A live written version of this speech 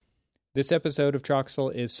This episode of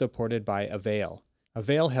Troxel is supported by Avail.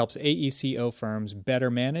 Avail helps AECO firms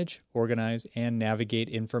better manage, organize, and navigate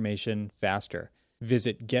information faster.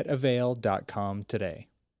 Visit getavail.com today.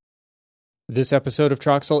 This episode of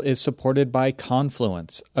Troxel is supported by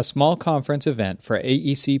Confluence, a small conference event for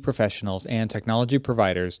AEC professionals and technology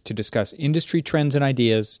providers to discuss industry trends and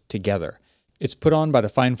ideas together. It's put on by the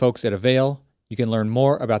fine folks at Avail. You can learn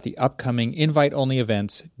more about the upcoming invite-only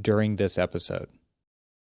events during this episode.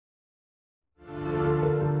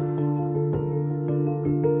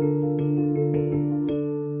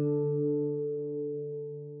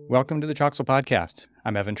 Welcome to the Troxel Podcast.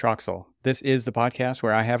 I'm Evan Troxel. This is the podcast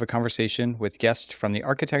where I have a conversation with guests from the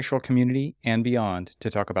architectural community and beyond to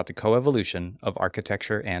talk about the coevolution of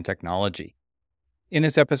architecture and technology. In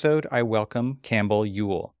this episode, I welcome Campbell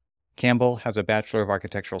Yule. Campbell has a Bachelor of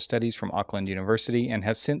Architectural Studies from Auckland University and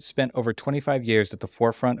has since spent over 25 years at the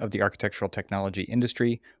forefront of the architectural technology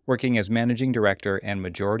industry, working as managing director and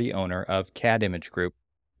majority owner of CAD Image Group,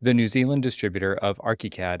 the New Zealand distributor of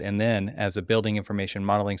ArchiCAD, and then as a building information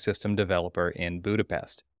modeling system developer in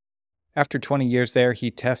Budapest. After 20 years there, he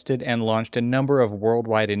tested and launched a number of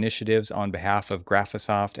worldwide initiatives on behalf of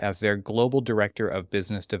Graphisoft as their global director of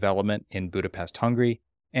business development in Budapest, Hungary.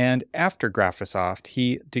 And after Graphisoft,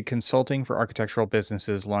 he did consulting for architectural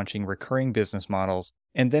businesses, launching recurring business models,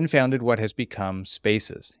 and then founded what has become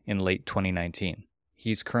Spaces in late 2019.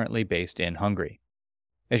 He's currently based in Hungary.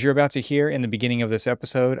 As you're about to hear in the beginning of this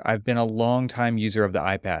episode, I've been a long-time user of the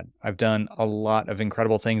iPad. I've done a lot of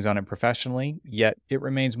incredible things on it professionally, yet it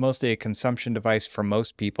remains mostly a consumption device for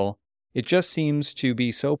most people. It just seems to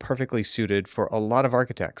be so perfectly suited for a lot of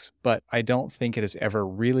architects, but I don't think it has ever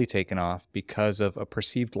really taken off because of a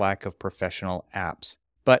perceived lack of professional apps.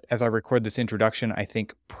 But as I record this introduction, I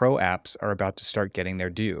think pro apps are about to start getting their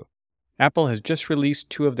due. Apple has just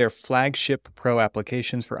released two of their flagship Pro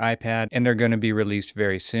applications for iPad, and they're going to be released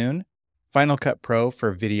very soon. Final Cut Pro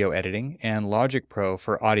for video editing and Logic Pro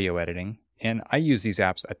for audio editing, and I use these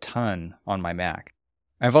apps a ton on my Mac.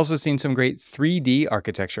 I've also seen some great 3D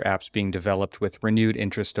architecture apps being developed with renewed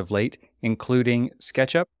interest of late, including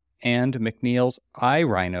SketchUp and McNeil's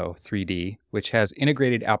iRhino 3D, which has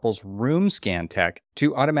integrated Apple's Room Scan tech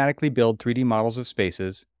to automatically build 3D models of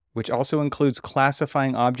spaces, which also includes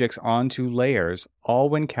classifying objects onto layers, all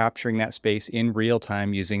when capturing that space in real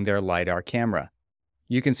time using their LiDAR camera.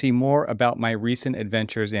 You can see more about my recent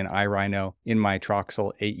adventures in iRhino in my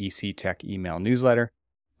Troxel AEC Tech email newsletter.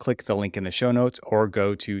 Click the link in the show notes or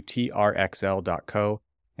go to trxl.co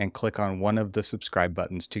and click on one of the subscribe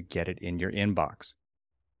buttons to get it in your inbox.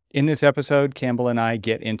 In this episode, Campbell and I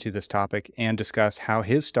get into this topic and discuss how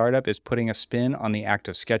his startup is putting a spin on the act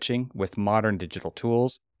of sketching with modern digital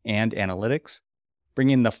tools and analytics,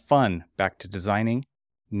 bringing the fun back to designing,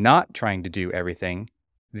 not trying to do everything,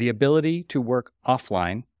 the ability to work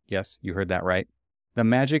offline, yes, you heard that right, the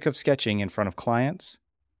magic of sketching in front of clients,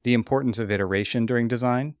 the importance of iteration during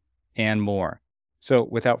design, and more. So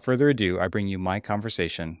without further ado, I bring you my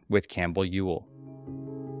conversation with Campbell Yule.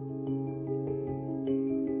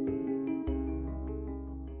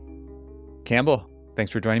 Campbell,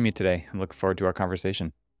 thanks for joining me today. I'm looking forward to our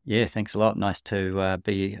conversation. Yeah, thanks a lot. Nice to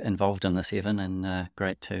be involved in this, Evan, and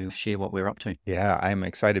great to share what we're up to. Yeah, I'm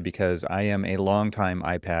excited because I am a longtime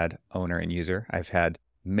iPad owner and user. I've had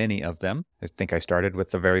many of them. I think I started with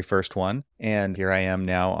the very first one, and here I am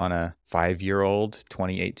now on a 5-year-old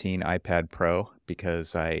 2018 iPad Pro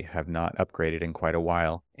because I have not upgraded in quite a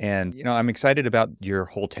while. And, I'm excited about your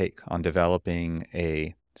whole take on developing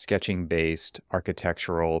a sketching-based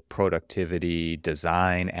architectural productivity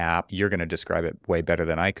design app. You're going to describe it way better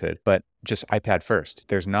than I could, but just iPad first.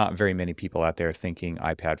 There's not very many people out there thinking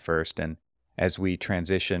iPad first. And as we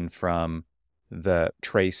transition from the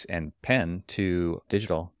trace and pen to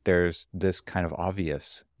digital, there's this kind of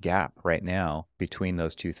obvious gap right now between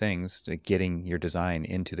those two things. Getting your design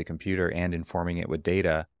into the computer and informing it with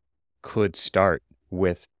data could start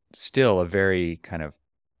with still a very kind of,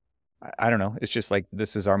 I don't know, it's just like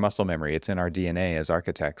this is our muscle memory. It's in our DNA as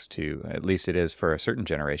architects at least it is for a certain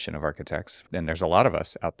generation of architects. And there's a lot of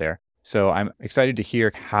us out there. So I'm excited to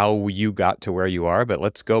hear how you got to where you are, but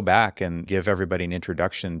let's go back and give everybody an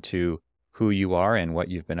introduction to who you are and what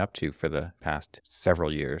you've been up to for the past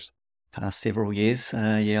several years. Past several years.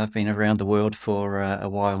 I've been around the world for a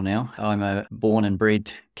while now. I'm a born and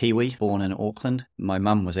bred Kiwi, born in Auckland. My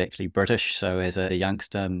mum was actually British, so as a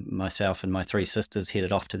youngster, myself and my 3 sisters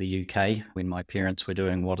headed off to the UK when my parents were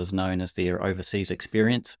doing what is known as their overseas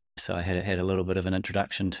experience. So I had a little bit of an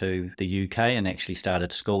introduction to the UK and actually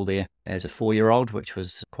started school there as a 4-year-old, which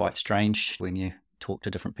was quite strange when you talk to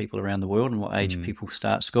different people around the world and what age people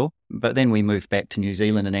start school. But then we moved back to New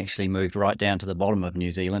Zealand and actually moved right down to the bottom of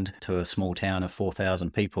New Zealand to a small town of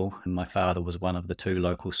 4,000 people. And my father was one of the 2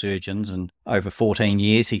 local surgeons. And over 14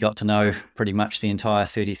 years, he got to know pretty much the entire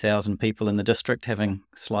 30,000 people in the district, having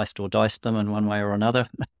sliced or diced them in one way or another.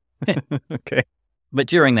 Okay. But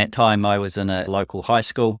during that time, I was in a local high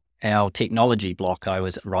school. Our technology block, I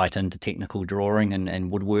was right into technical drawing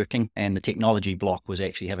and woodworking, and the technology block was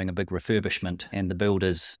actually having a big refurbishment, and the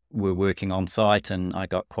builders were working on site, and I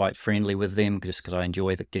got quite friendly with them just because I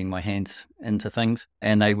enjoy getting my hands into things.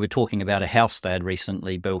 And they were talking about a house they had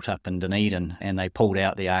recently built up in Dunedin, and they pulled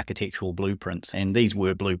out the architectural blueprints, and these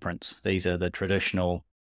were blueprints. These are the traditional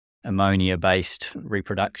ammonia-based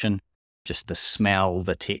reproduction. Just the smell,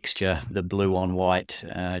 the texture, the blue on white,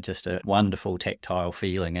 just a wonderful tactile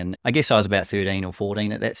feeling. And I guess I was about 13 or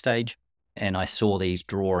 14 at that stage. And I saw these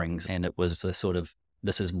drawings, and it was the sort of,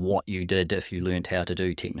 this is what you did if you learned how to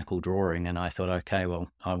do technical drawing. And I thought, okay,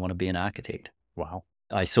 well, I want to be an architect. Wow.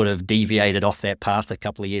 I sort of deviated off that path a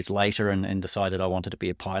couple of years later and decided I wanted to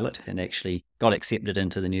be a pilot, and actually got accepted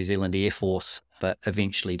into the New Zealand Air Force, but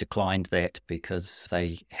eventually declined that because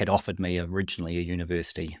they had offered me originally a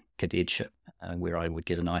university cadetship where I would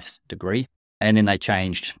get a nice degree. And then they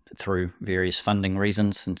changed through various funding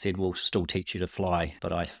reasons and said, we'll still teach you to fly.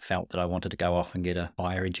 But I felt that I wanted to go off and get a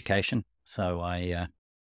higher education. So I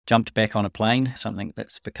jumped back on a plane, something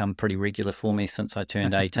that's become pretty regular for me since I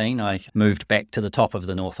turned 18. I moved back to the top of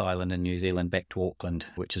the North Island in New Zealand, back to Auckland,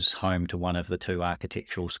 which is home to one of the 2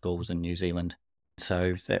 architectural schools in New Zealand.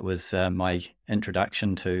 So that was my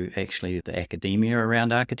introduction to actually the academia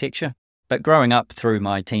around architecture. But growing up through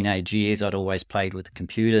my teenage years, I'd always played with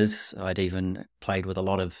computers. I'd even played with a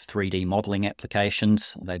lot of 3D modeling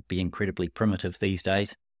applications. They'd be incredibly primitive these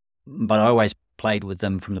days. But I always played with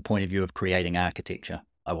them from the point of view of creating architecture.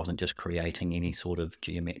 I wasn't just creating any sort of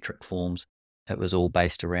geometric forms. It was all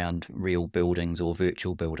based around real buildings or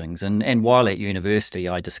virtual buildings. And while at university,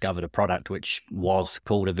 I discovered a product which was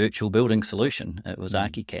called a virtual building solution. It was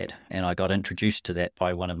ArchiCAD. And I got introduced to that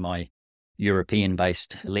by one of my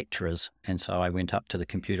European-based lecturers. And so I went up to the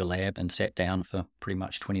computer lab and sat down for pretty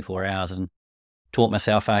much 24 hours and taught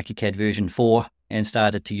myself ArchiCAD version 4 and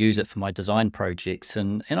started to use it for my design projects.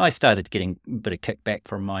 And I started getting a bit of kickback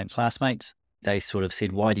from my classmates. They sort of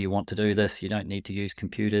said, why do you want to do this? You don't need to use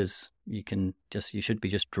computers. You should be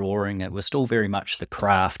just drawing. It was still very much the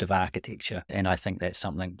craft of architecture. And I think that's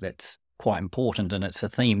something that's quite important. And it's a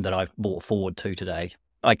theme that I've brought forward to today.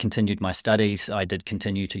 I continued my studies. I did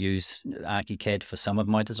continue to use ArchiCAD for some of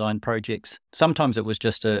my design projects. Sometimes it was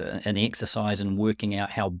just an exercise in working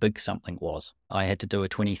out how big something was. I had to do a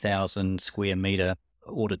 20,000 square meter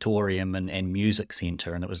auditorium and music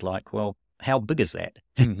center. And it was like, well, how big is that?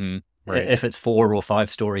 Mm-hmm. Right. If it's 4 or 5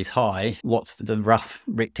 stories high, what's the rough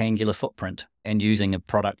rectangular footprint? And using a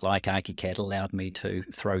product like ArchiCAD allowed me to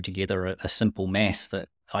throw together a simple mass that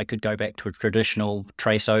I could go back to a traditional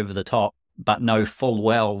trace over the top, but know full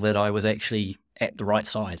well that I was actually at the right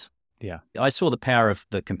size. Yeah. I saw the power of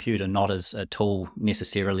the computer not as a tool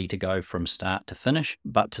necessarily to go from start to finish,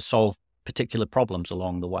 but to solve particular problems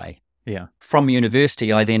along the way. Yeah. From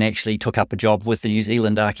university, I then actually took up a job with the New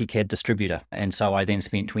Zealand ArchiCAD distributor. And so I then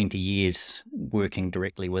spent 20 years working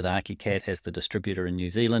directly with ArchiCAD as the distributor in New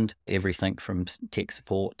Zealand, everything from tech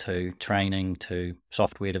support to training to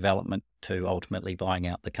software development to ultimately buying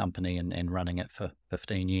out the company and running it for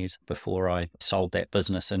 15 years before I sold that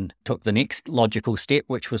business and took the next logical step,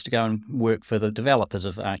 which was to go and work for the developers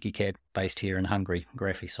of ArchiCAD based here in Hungary,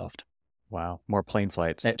 Graphisoft. Wow. More plane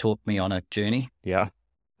flights. That took me on a journey. Yeah.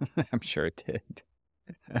 I'm sure it did.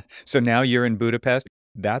 So now you're in Budapest.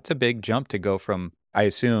 That's a big jump to go from, I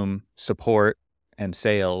assume, support and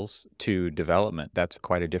sales to development. That's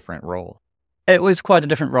quite a different role. It was quite a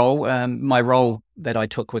different role. My role that I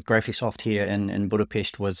took with Graphisoft here in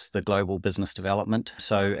Budapest was the global business development.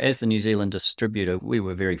 So as the New Zealand distributor, we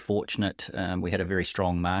were very fortunate. We had a very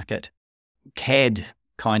strong market. CAD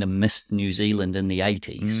kind of missed New Zealand in the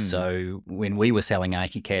 80s. So when we were selling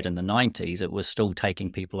ArchiCAD in the 90s, it was still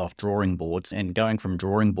taking people off drawing boards, and going from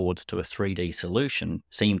drawing boards to a 3D solution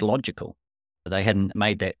seemed logical. They hadn't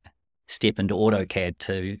made that step into AutoCAD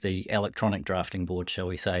to the electronic drafting board, shall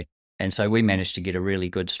we say. And so we managed to get a really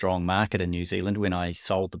good, strong market in New Zealand. When I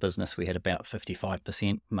sold the business, we had about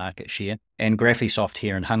 55% market share. And Graphisoft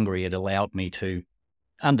here in Hungary had allowed me to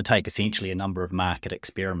undertake essentially a number of market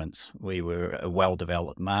experiments. We were a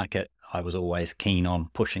well-developed market. I was always keen on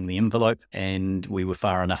pushing the envelope, and we were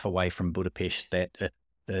far enough away from Budapest that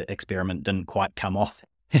the experiment didn't quite come off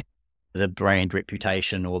the brand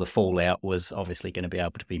reputation or the fallout was obviously going to be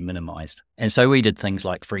able to be minimized. And so we did things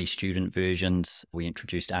like free student versions. We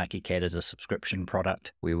introduced ArchiCAD as a subscription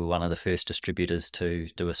product. We were one of the first distributors to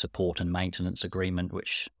do a support and maintenance agreement,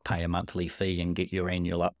 which pay a monthly fee and get your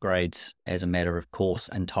annual upgrades as a matter of course,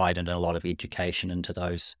 and tied in a lot of education into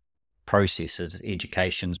those processes.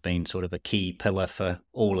 Education's been sort of a key pillar for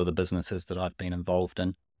all of the businesses that I've been involved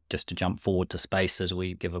in. Just to jump forward to spaces,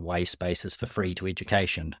 we give away spaces for free to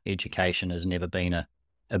education. Education has never been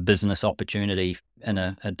a business opportunity in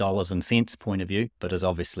a dollars and cents point of view, but is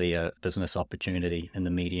obviously a business opportunity in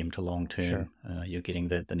the medium to long term. Sure. You're getting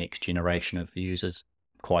the next generation of users.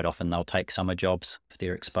 Quite often they'll take summer jobs. If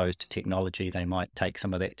they're exposed to technology, they might take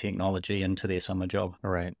some of that technology into their summer job.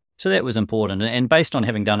 Right. So that was important. And based on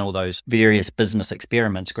having done all those various business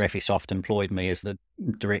experiments, Graphisoft employed me as the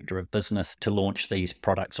director of business to launch these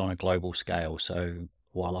products on a global scale. So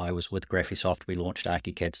while I was with Graphisoft, we launched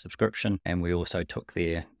ArchiCAD subscription, and we also took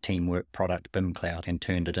their teamwork product, BIM Cloud, and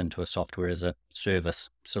turned it into a software as a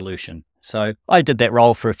service solution. So I did that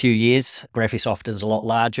role for a few years. Graphisoft is a lot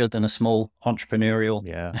larger than a small entrepreneurial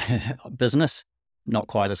business. Not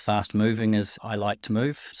quite as fast moving as I like to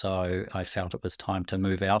move. So I felt it was time to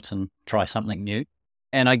move out and try something new.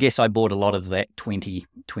 And I guess I brought a lot of that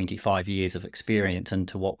 25 years of experience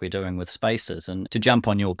into what we're doing with spaces. And to jump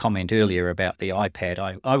on your comment earlier about the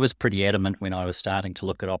iPad, I was pretty adamant when I was starting to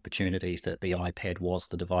look at opportunities that the iPad was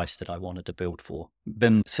the device that I wanted to build for.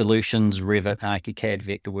 BIM solutions, Revit, ArchiCAD,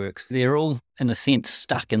 Vectorworks, they're all in a sense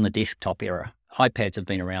stuck in the desktop era. iPads have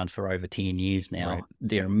been around for over 10 years now. Right.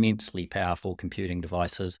 They're immensely powerful computing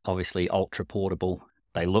devices, obviously ultra portable.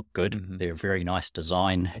 They look good. Mm-hmm. They're a very nice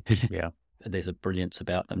design. Yeah. There's a brilliance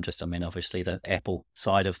about them. Obviously the Apple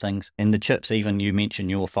side of things. And the chips, even you mentioned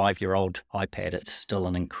your 5-year-old iPad, it's still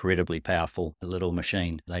an incredibly powerful little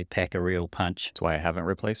machine. They pack a real punch. That's why I haven't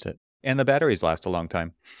replaced it. And the batteries last a long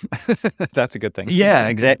time. That's a good thing. Yeah,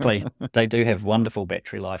 exactly. They do have wonderful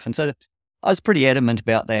battery life. And so I was pretty adamant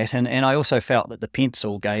about that. And I also felt that the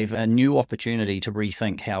pencil gave a new opportunity to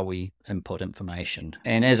rethink how we input information.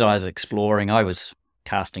 And as I was exploring, I was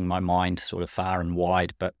casting my mind sort of far and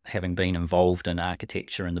wide, but having been involved in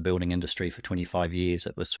architecture and the building industry for 25 years,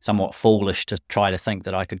 it was somewhat foolish to try to think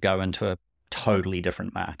that I could go into a totally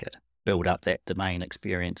different market. Build up that domain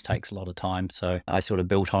experience takes a lot of time. So I sort of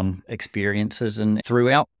built on experiences, and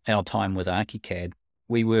throughout our time with ArchiCAD,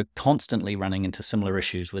 we were constantly running into similar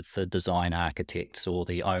issues with the design architects or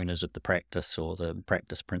the owners of the practice or the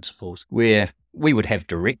practice principals, where we would have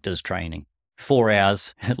directors training. 4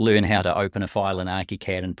 hours, learn how to open a file in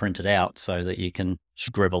ArchiCAD and print it out so that you can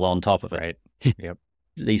scribble on top of it. Right. Yep.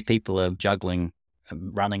 These people are juggling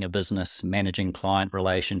running a business, managing client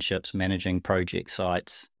relationships, managing project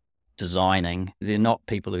sites, designing. They're not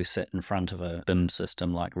people who sit in front of a BIM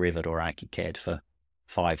system like Revit or ArchiCAD for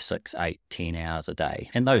 5, 6, 8, 10 hours a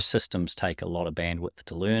day. And those systems take a lot of bandwidth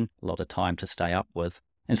to learn, a lot of time to stay up with.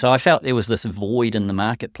 And so I felt there was this void in the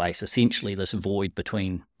marketplace, essentially this void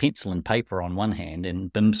between pencil and paper on one hand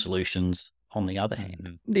and BIM solutions on the other hand.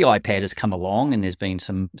 Mm-hmm. The iPad has come along, and there's been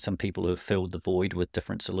some people who have filled the void with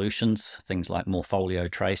different solutions. Things like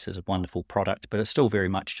Morpholio Trace is a wonderful product, but it's still very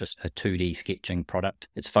much just a 2D sketching product.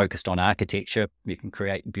 It's focused on architecture. You can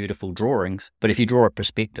create beautiful drawings, but if you draw a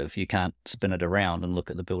perspective, you can't spin it around and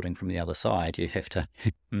look at the building from the other side. You have to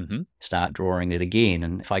start drawing it again.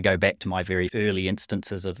 And if I go back to my very early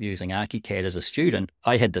instances of using ArchiCAD as a student,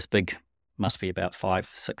 I had this big, must be about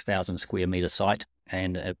 5,000-6,000 square meter site,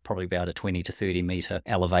 and probably about a 20 to 30 meter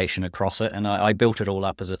elevation across it. And I built it all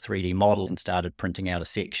up as a 3D model and started printing out a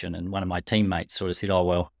section. And one of my teammates sort of said, "Oh,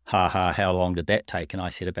 well, how long did that take?" And I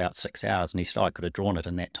said, "About 6 hours. And he said, "I could have drawn it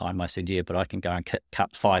in that time." I said, "Yeah, but I can go and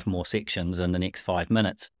cut 5 more sections in the next 5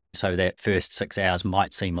 minutes. So that first 6 hours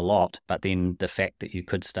might seem a lot, but then the fact that you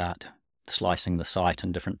could start slicing the site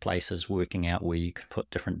in different places, working out where you could put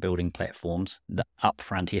different building platforms, the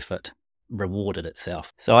upfront effort rewarded itself."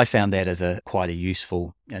 So I found that as quite a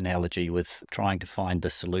useful analogy with trying to find the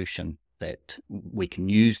solution that we can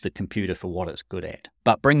use the computer for what it's good at,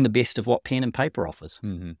 but bring the best of what pen and paper offers.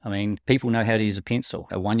 Mm-hmm. I mean, people know how to use a pencil.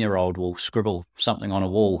 A 1-year-old will scribble something on a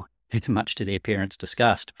wall, much to their parents'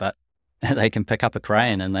 disgust, but they can pick up a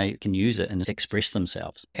crayon and they can use it and express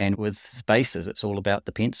themselves. And with spaces, it's all about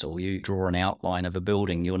the pencil. You draw an outline of a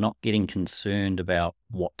building. You're not getting concerned about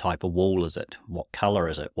what type of wall is it, what color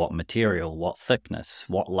is it, what material, what thickness,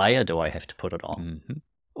 what layer do I have to put it on. Mm-hmm.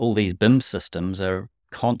 All these BIM systems are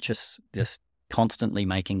conscious, just constantly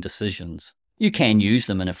making decisions. You can use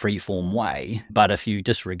them in a free-form way, but if you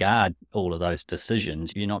disregard all of those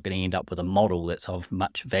decisions, you're not going to end up with a model that's of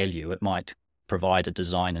much value. It might provide a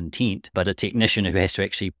design intent, but a technician who has to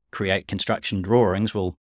actually create construction drawings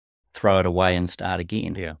will throw it away and start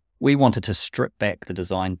again. Yeah. We wanted to strip back the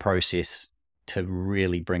design process to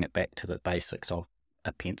really bring it back to the basics of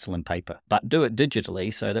a pencil and paper, but do it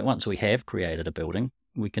digitally so that once we have created a building,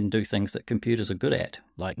 we can do things that computers are good at,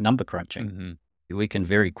 like number crunching. Mm-hmm. We can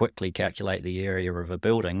very quickly calculate the area of a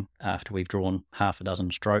building after we've drawn half a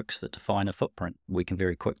dozen strokes that define a footprint. We can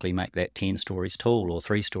very quickly make that 10 stories tall or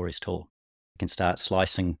 3 stories tall. You can start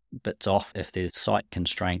slicing bits off if there's site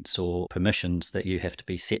constraints or permissions that you have to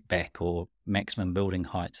be set back or maximum building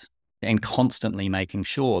heights, and constantly making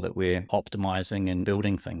sure that we're optimizing and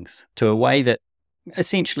building things to a way that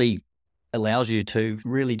essentially allows you to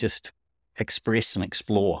really just express and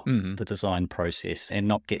explore the design process and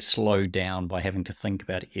not get slowed down by having to think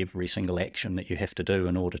about every single action that you have to do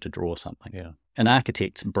in order to draw something. Yeah. An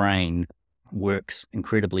architect's brain works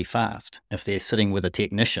incredibly fast. If they're sitting with a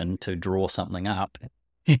technician to draw something up,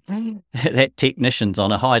 that technician's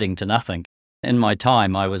on a hiding to nothing. In my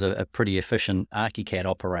time, I was a pretty efficient ArchiCAD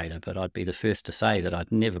operator, but I'd be the first to say that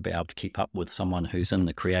I'd never be able to keep up with someone who's in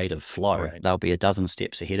the creative flow. Right. They'll be a dozen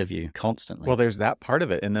steps ahead of you constantly. Well, there's that part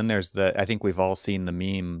of it. And then there's I think we've all seen the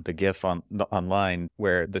meme, the GIF online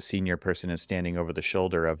where the senior person is standing over the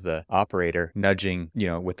shoulder of the operator, nudging,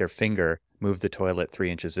 with their finger, move the toilet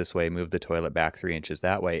 3 inches this way, move the toilet back 3 inches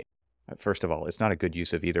that way. First of all, it's not a good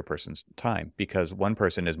use of either person's time because one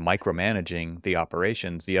person is micromanaging the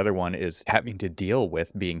operations. The other one is having to deal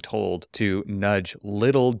with being told to nudge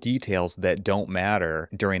little details that don't matter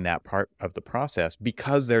during that part of the process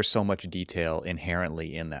because there's so much detail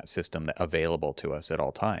inherently in that system available to us at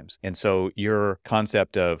all times. And so your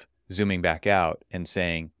concept of zooming back out and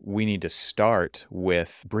saying we need to start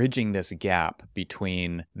with bridging this gap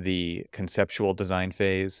between the conceptual design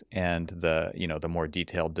phase and the more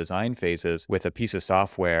detailed design phases with a piece of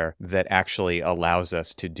software that actually allows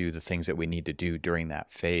us to do the things that we need to do during that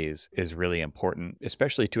phase is really important,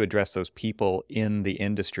 especially to address those people in the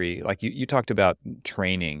industry. Like you talked about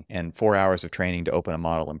training, and 4 hours of training to open a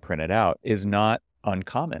model and print it out is not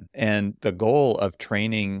uncommon. And the goal of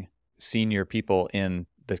training senior people in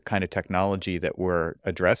the kind of technology that we're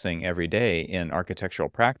addressing every day in architectural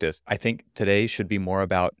practice, I think today should be more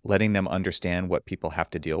about letting them understand what people have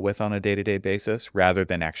to deal with on a day-to-day basis rather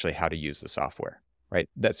than actually how to use the software, right?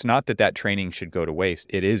 That's not that training should go to waste.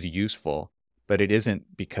 It is useful, but it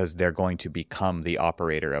isn't because they're going to become the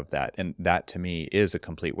operator of that. And that to me is a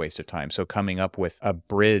complete waste of time. So coming up with a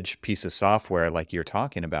bridge piece of software like you're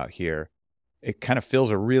talking about here, it kind of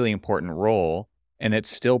fills a really important role. And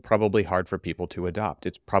it's still probably hard for people to adopt.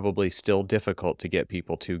 It's probably still difficult to get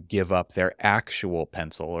people to give up their actual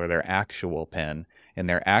pencil or their actual pen and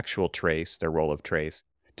their actual trace, their roll of trace,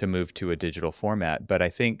 to move to a digital format. But I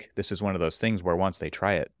think this is one of those things where once they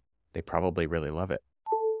try it, they probably really love it.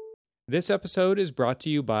 This episode is brought to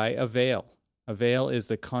you by Avail. Avail is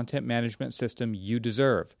the content management system you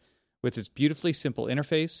deserve. With its beautifully simple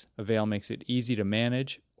interface, Avail makes it easy to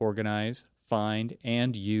manage, organize, find,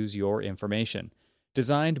 and use your information.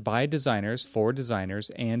 Designed by designers for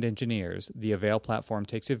designers and engineers, the Avail platform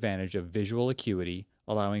takes advantage of visual acuity,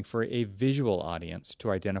 allowing for a visual audience to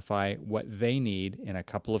identify what they need in a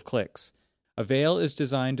couple of clicks. Avail is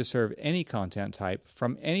designed to serve any content type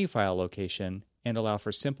from any file location and allow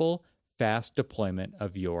for simple, fast deployment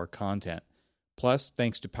of your content. Plus,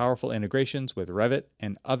 thanks to powerful integrations with Revit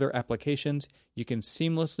and other applications, you can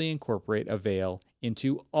seamlessly incorporate Avail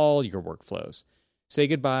into all your workflows. Say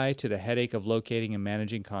goodbye to the headache of locating and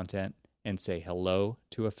managing content and say hello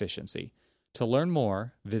to efficiency. To learn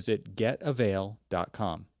more, visit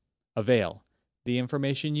getavail.com. Avail, the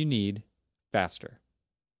information you need, faster.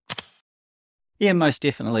 Yeah, most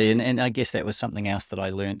definitely. And I guess that was something else that I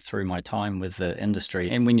learned through my time with the industry.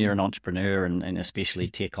 And when you're an entrepreneur, and especially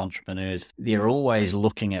tech entrepreneurs, they're always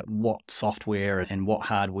looking at what software and what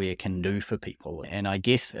hardware can do for people. And I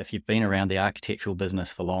guess if you've been around the architectural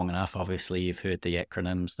business for long enough, obviously you've heard the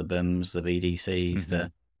acronyms, the BIMs, the VDCs,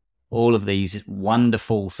 all of these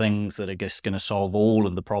wonderful things that are just going to solve all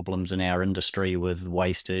of the problems in our industry with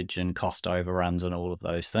wastage and cost overruns and all of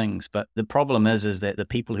those things. But the problem is that the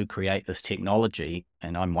people who create this technology,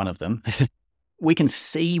 and I'm one of them, we can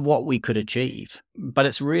see what we could achieve, but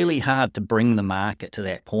it's really hard to bring the market to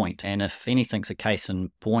that point. And if anything's a case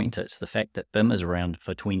in point, it's the fact that BIM is around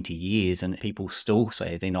for 20 years and people still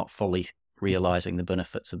say they're not fully realizing the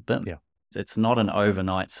benefits of BIM. Yeah. It's not an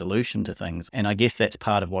overnight solution to things. And I guess that's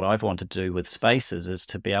part of what I've wanted to do with spaces, is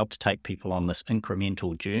to be able to take people on this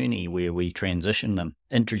incremental journey where we transition them,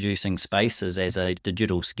 introducing spaces as a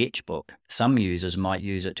digital sketchbook. Some users might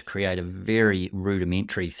use it to create a very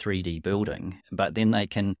rudimentary 3D building, but then they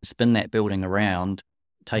can spin that building around,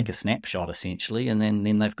 take a snapshot essentially, and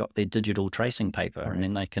then they've got their digital tracing paper, and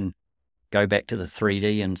then they can go back to the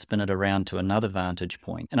 3D and spin it around to another vantage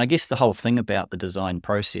point. And I guess the whole thing about the design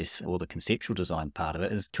process, or the conceptual design part of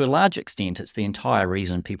it, is to a large extent, it's the entire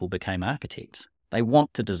reason people became architects. They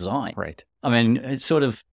want to design. Right. I mean, it's sort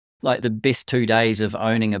of like the best 2 days of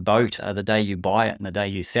owning a boat are the day you buy it and the day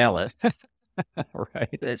you sell it. Right.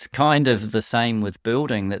 It's kind of the same with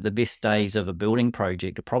building, that the best days of a building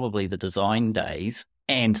project are probably the design days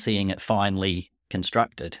and seeing it finally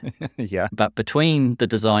constructed. Yeah. But between the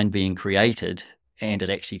design being created and it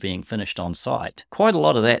actually being finished on site, quite a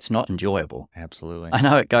lot of that's not enjoyable. Absolutely. I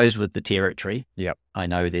know it goes with the territory. Yep. I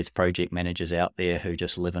know there's project managers out there who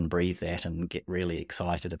just live and breathe that and get really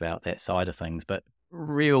excited about that side of things. But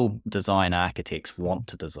real design architects want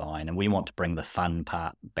to design, and we want to bring the fun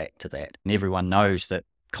part back to that. And everyone knows that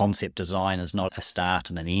concept design is not a start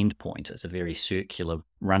and an end point. It's a very circular,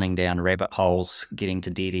 running down rabbit holes, getting to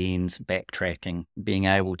dead ends, backtracking, being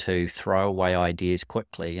able to throw away ideas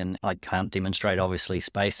quickly. And I can't demonstrate, obviously,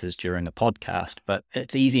 spaces during a podcast, but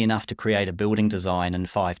it's easy enough to create a building design in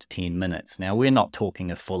 5 to 10 minutes. Now, we're not talking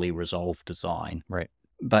a fully resolved design. Right.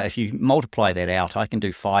 But if you multiply that out, I can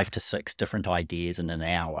do 5 to 6 different ideas in an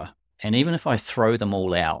hour. And even if I throw them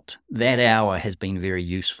all out, that hour has been very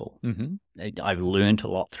useful. Mm-hmm. I've learned a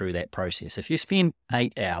lot through that process. If you spend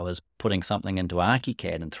 8 hours putting something into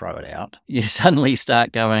ArchiCAD and throw it out, you suddenly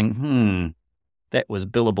start going, that was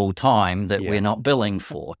billable time that we're not billing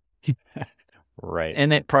for. Right.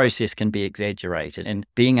 And that process can be exaggerated. And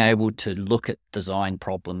being able to look at design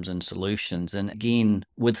problems and solutions, and again,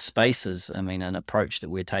 with spaces, I mean, an approach that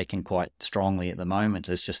we're taking quite strongly at the moment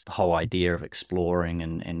is just the whole idea of exploring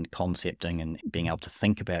and concepting and being able to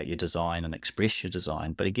think about your design and express your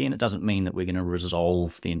design. But again, it doesn't mean that we're going to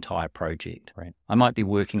resolve the entire project. Right. I might be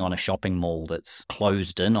working on a shopping mall that's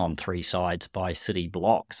closed in on 3 sides by city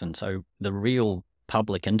blocks. And so the real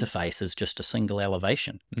public interface is just a single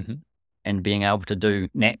elevation. Mm-hmm. And being able to do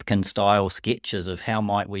napkin-style sketches of how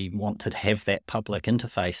might we want to have that public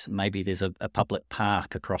interface. Maybe there's a public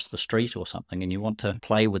park across the street or something, and you want to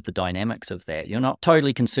play with the dynamics of that. You're not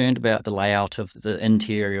totally concerned about the layout of the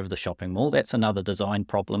interior of the shopping mall. That's another design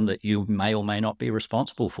problem that you may or may not be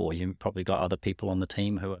responsible for. You've probably got other people on the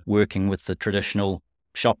team who are working with the traditional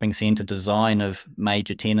shopping centre design of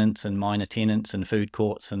major tenants and minor tenants and food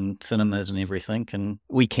courts and cinemas and everything. And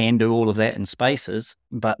we can do all of that in spaces,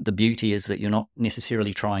 but the beauty is that you're not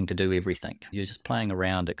necessarily trying to do everything. You're just playing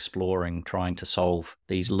around, exploring, trying to solve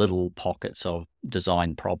these little pockets of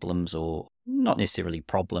design problems, or not necessarily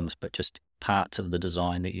problems, but just parts of the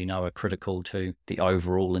design that you know are critical to the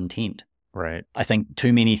overall intent. Right. I think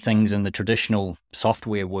too many things in the traditional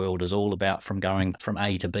software world is all about going from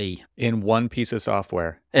A to B. In one piece of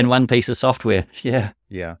software. In one piece of software, yeah.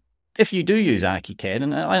 Yeah. If you do use ArchiCAD,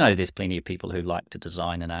 and I know there's plenty of people who like to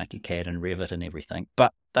design in ArchiCAD and Revit and everything,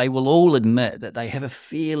 but they will all admit that they have a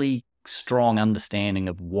fairly strong understanding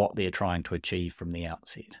of what they're trying to achieve from the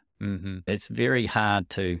outset. Mm-hmm. It's very hard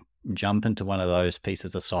to jump into one of those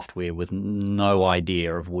pieces of software with no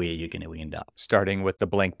idea of where you're going to end up. Starting with the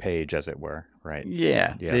blank page, as it were, right?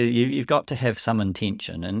 Yeah. You've got to have some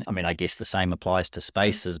intention. And I mean, I guess the same applies to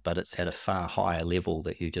spaces, but it's at a far higher level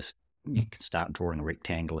that you can start drawing a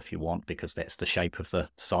rectangle if you want, because that's the shape of the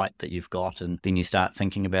site that you've got. And then you start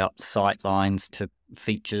thinking about sight lines to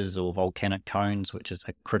features or volcanic cones, which is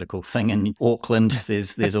a critical thing in Auckland.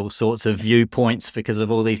 There's all sorts of viewpoints because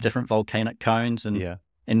of all these different volcanic cones.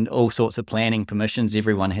 And all sorts of planning permissions.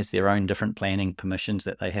 Everyone has their own different planning permissions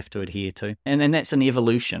that they have to adhere to. And then that's an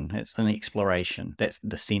evolution. It's an exploration. That's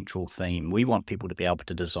the central theme. We want people to be able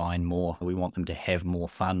to design more. We want them to have more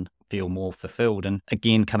fun, feel more fulfilled. And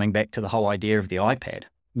again, coming back to the whole idea of the iPad,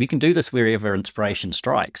 you can do this wherever inspiration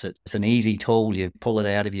strikes. It's an easy tool. You pull it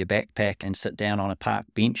out of your backpack and sit down on a park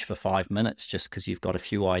bench for 5 minutes just because you've got a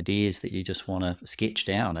few ideas that you just want to sketch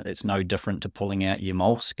down. It's no different to pulling out your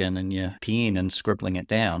moleskin and your pen and scribbling it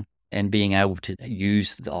down and being able to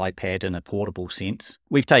use the iPad in a portable sense.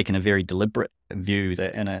 We've taken a very deliberate view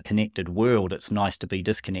that in a connected world, it's nice to be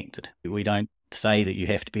disconnected. We don't say that you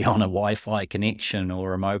have to be on a Wi-Fi connection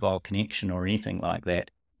or a mobile connection or anything like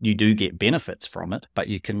that. You do get benefits from it, but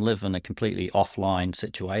you can live in a completely offline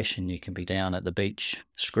situation. You can be down at the beach,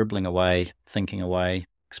 scribbling away, thinking away,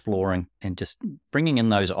 exploring and just bringing in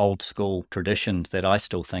those old school traditions that I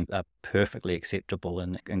still think are perfectly acceptable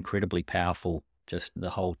and incredibly powerful. Just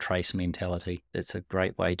the whole trace mentality. It's a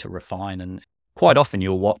great way to refine. And quite often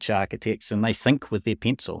you'll watch architects and they think with their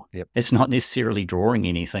pencil. Yep. It's not necessarily drawing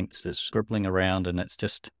anything. It's just scribbling around, and it's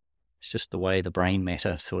just the way the brain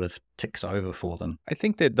matter sort of ticks over for them. I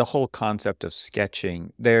think that the whole concept of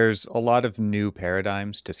sketching, there's a lot of new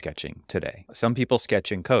paradigms to sketching today. Some people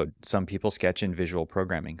sketch in code. Some people sketch in visual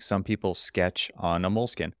programming. Some people sketch on a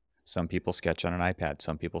moleskin. Some people sketch on an iPad.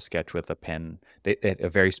 Some people sketch with a pen, a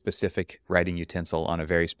very specific writing utensil on a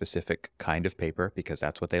very specific kind of paper because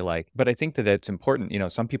that's what they like. But I think that it's important.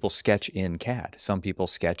 Some people sketch in CAD. Some people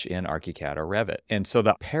sketch in ArchiCAD or Revit. And so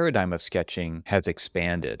the paradigm of sketching has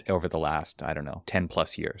expanded over the last, 10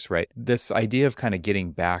 plus years, right? This idea of kind of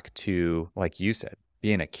getting back to, like you said,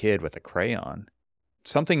 being a kid with a crayon.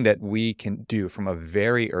 Something that we can do from a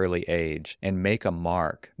very early age and make a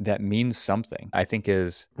mark that means something, I think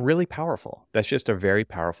is really powerful. That's just a very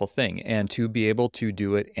powerful thing. And to be able to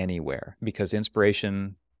do it anywhere, because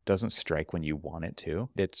inspiration doesn't strike when you want it to.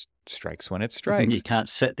 It strikes when it strikes. You can't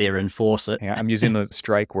sit there and force it. Yeah, I'm using the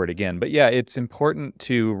strike word again. But yeah, it's important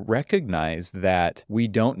to recognize that we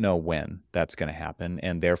don't know when that's going to happen.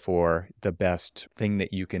 And therefore, the best thing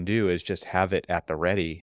that you can do is just have it at the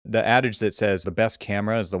ready. The adage that says the best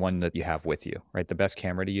camera is the one that you have with you, right? The best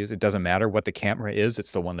camera to use. It doesn't matter what the camera is, it's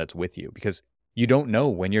the one that's with you because you don't know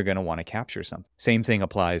when you're going to want to capture something. Same thing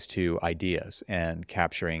applies to ideas and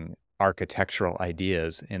capturing architectural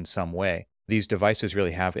ideas in some way. These devices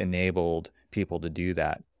really have enabled people to do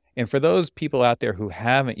that. And for those people out there who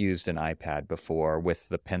haven't used an iPad before with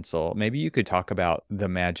the pencil, maybe you could talk about the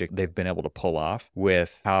magic they've been able to pull off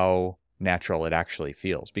with how natural it actually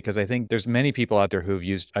feels. Because I think there's many people out there who've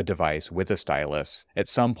used a device with a stylus at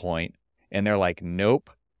some point, and they're like,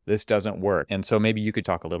 nope, this doesn't work. And so maybe you could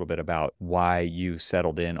talk a little bit about why you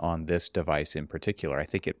settled in on this device in particular. I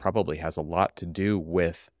think it probably has a lot to do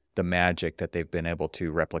with the magic that they've been able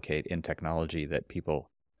to replicate in technology that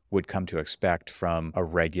people would come to expect from a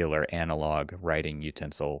regular analog writing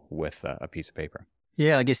utensil with a piece of paper.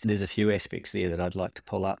 Yeah, I guess there's a few aspects there that I'd like to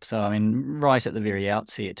pull up. So, right at the very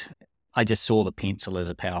outset, I just saw the pencil as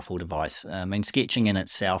a powerful device. Sketching in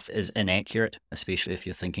itself is inaccurate, especially if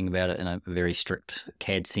you're thinking about it in a very strict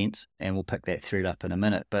CAD sense, and we'll pick that thread up in a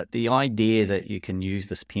minute. But the idea that you can use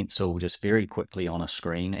this pencil just very quickly on a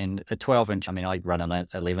screen, and a 12-inch, I run an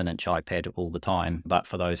 11-inch iPad all the time, but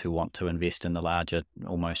for those who want to invest in the larger,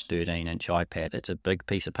 almost 13-inch iPad, it's a big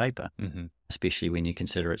piece of paper, especially when you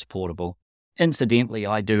consider it's portable. Incidentally,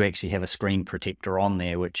 I do actually have a screen protector on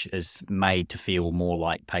there, which is made to feel more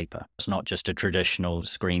like paper. It's not just a traditional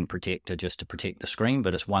screen protector just to protect the screen,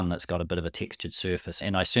 but it's one that's got a bit of a textured surface.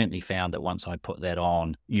 And I certainly found that once I put that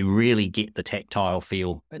on, you really get the tactile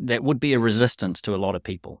feel that would be a resistance to a lot of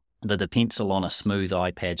people. The pencil on a smooth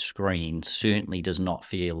iPad screen certainly does not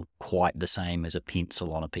feel quite the same as a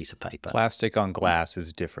pencil on a piece of paper. Plastic on glass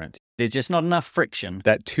is different. There's just not enough friction.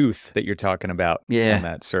 That tooth that you're talking about on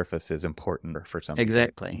that surface is important for some people.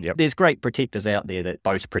 Exactly. Yep. There's great protectors out there that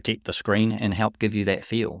both protect the screen and help give you that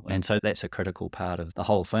feel. And so that's a critical part of the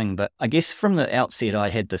whole thing. But I guess from the outset, I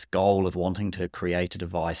had this goal of wanting to create a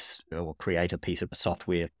device or create a piece of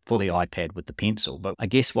software for the iPad with the pencil. But I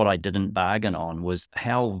guess what I didn't bargain on was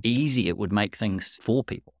how easy it would make things for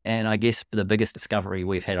people. And I guess the biggest discovery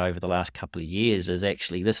we've had over the last couple of years is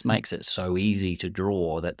actually this makes it so easy to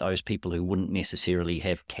draw that those people who wouldn't necessarily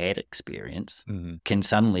have CAD experience can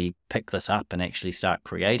suddenly pick this up and actually start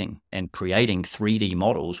creating 3D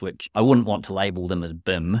models, which I wouldn't want to label them as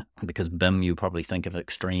BIM, because BIM you probably think of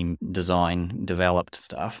extreme design developed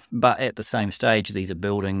stuff. But at the same stage, these are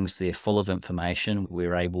buildings, they're full of information.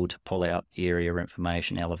 We're able to pull out area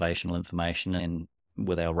information, elevational information, and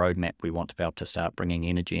with our roadmap, we want to be able to start bringing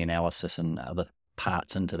energy analysis and other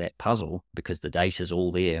parts into that puzzle because the data's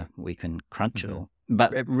all there. We can crunch it all.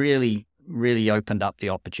 But it really, really opened up the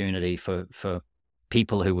opportunity for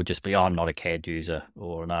people who would just be, I'm not a CAD user,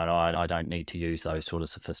 or no, I don't need to use those sort of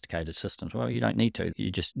sophisticated systems. Well, you don't need to.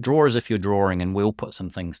 You just draw as if you're drawing, and we'll put some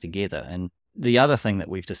things together. And the other thing that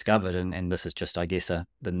we've discovered, and this is just, I guess,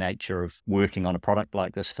 the nature of working on a product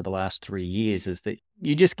like this for the last 3 years, is that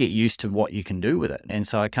you just get used to what you can do with it. And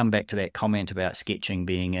so I come back to that comment about sketching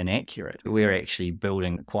being inaccurate. We're actually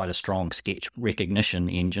building quite a strong sketch recognition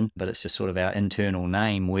engine, but it's just sort of our internal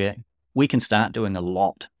name where we can start doing a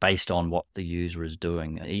lot based on what the user is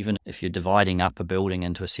doing. Even if you're dividing up a building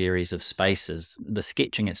into a series of spaces, the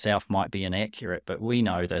sketching itself might be inaccurate, but we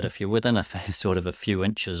know that if you're within a few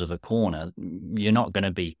inches of a corner, you're not going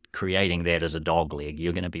to be creating that as a dog leg.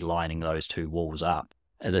 You're going to be lining those two walls up.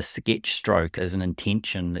 the sketch stroke is an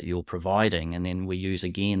intention that you're providing. And then we use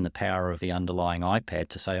again the power of the underlying iPad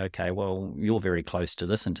to say, okay, well, you're very close to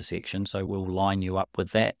this intersection, so we'll line you up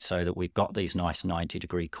with that so that we've got these nice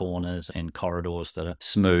 90-degree corners and corridors that are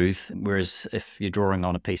smooth. Whereas if you're drawing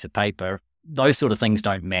on a piece of paper, those sort of things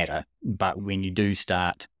don't matter. But when you do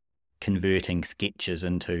start converting sketches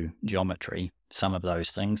into geometry, some of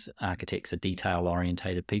those things, architects are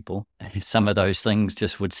detail-orientated people, some of those things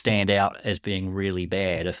just would stand out as being really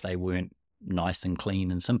bad if they weren't nice and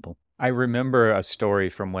clean and simple. I remember a story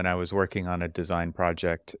from when I was working on a design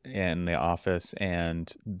project in the office,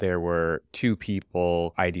 and there were two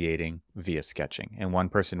people ideating via sketching, and one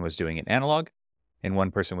person was doing it analog and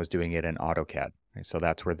one person was doing it in AutoCAD. Right? So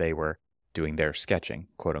that's where they were doing their sketching,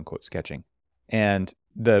 quote unquote sketching. And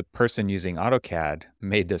the person using AutoCAD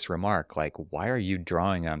made this remark like, why are you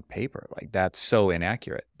drawing on paper? Like, that's so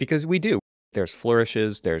inaccurate. Because we do. There's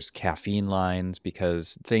flourishes, there's caffeine lines,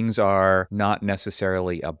 because things are not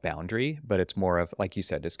necessarily a boundary, but it's more of, like you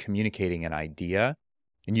said, it's communicating an idea.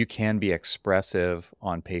 And you can be expressive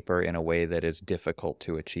on paper in a way that is difficult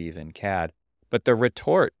to achieve in CAD. But the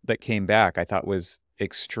retort that came back, I thought was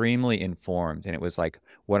extremely informed. And it was like,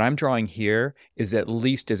 what I'm drawing here is at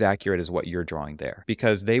least as accurate as what you're drawing there.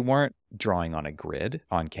 Because they weren't drawing on a grid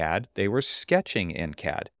on CAD, they were sketching in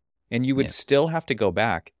CAD. And you would still have to go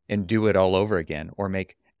back and do it all over again, or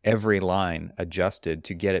make every line adjusted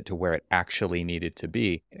to get it to where it actually needed to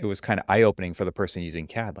be. It was kind of eye-opening for the person using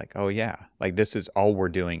CAD, like, oh yeah, like this is all we're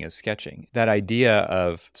doing is sketching. That idea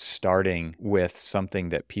of starting with something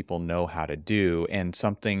that people know how to do, and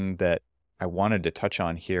something that I wanted to touch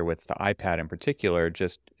on here with the iPad in particular,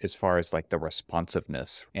 just as far as like the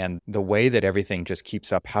responsiveness and the way that everything just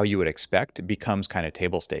keeps up how you would expect, it becomes kind of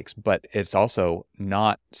table stakes, but it's also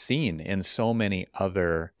not seen in so many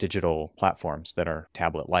other digital platforms that are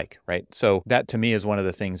tablet-like, right? So that to me is one of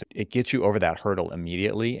the things, it gets you over that hurdle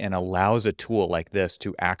immediately and allows a tool like this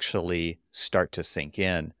to actually start to sink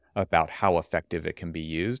in about how effective it can be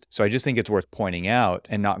used. So I just think it's worth pointing out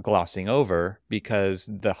and not glossing over, because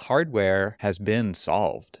the hardware has been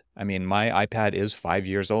solved. I mean, my iPad is 5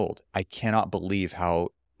 years old. I cannot believe how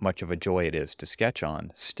much of a joy it is to sketch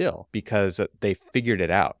on still, because they figured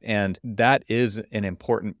it out. And that is an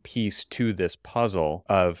important piece to this puzzle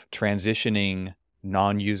of transitioning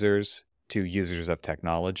non-users to users of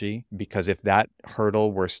technology, because if that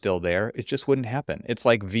hurdle were still there, it just wouldn't happen. It's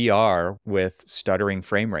like VR with stuttering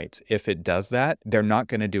frame rates. If it does that, they're not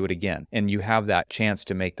going to do it again. And you have that chance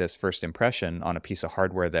to make this first impression on a piece of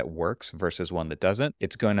hardware that works versus one that doesn't.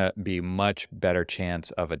 It's going to be much better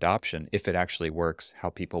chance of adoption if it actually works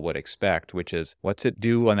how people would expect, which is, what's it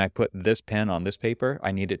do when I put this pen on this paper?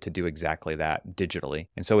 I need it to do exactly that digitally.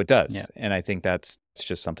 And so it does. Yeah. And I think it's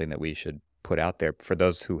just something that we should put out there for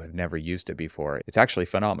those who have never used it before. It's actually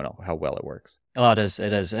phenomenal how well it works. Oh, it is.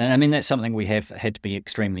 And I mean, that's something we have had to be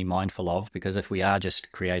extremely mindful of, because if we are just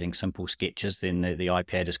creating simple sketches, then the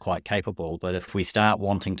iPad is quite capable. But if we start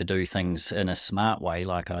wanting to do things in a smart way,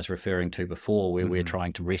 like I was referring to before, where we're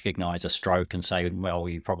trying to recognize a stroke and say, well,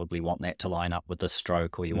 you probably want that to line up with this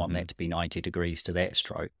stroke, or you want that to be 90 degrees to that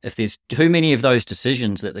stroke. If there's too many of those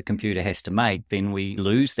decisions that the computer has to make, then we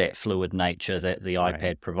lose that fluid nature that the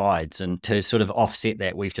iPad provides. And to sort of offset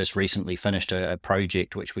that, we've just recently finished a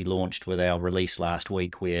project which we launched with our release last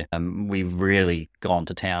week, where we've really gone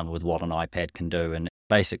to town with what an iPad can do. And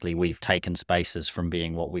basically, we've taken spaces from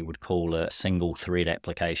being what we would call a single thread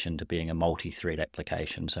application to being a multi-thread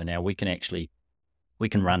application. So now we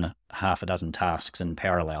can run half a dozen tasks in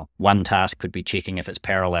parallel. One task could be checking if it's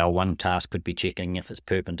parallel, one task could be checking if it's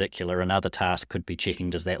perpendicular, another task could be checking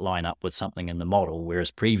does that line up with something in the model,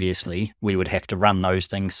 whereas previously we would have to run those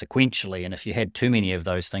things sequentially, and if you had too many of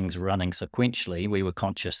those things running sequentially, we were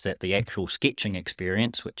conscious that the actual sketching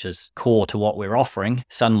experience, which is core to what we're offering,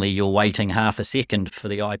 suddenly you're waiting half a second for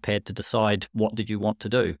the iPad to decide what did you want to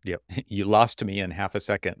do. Yep. You lost me in half a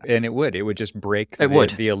second, and it would just break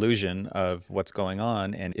the illusion of what's going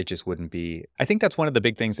on, and it just wouldn't be. I think that's one of the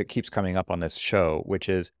big things that keeps coming up on this show, which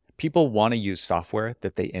is people want to use software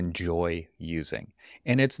that they enjoy using.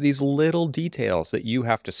 And it's these little details that you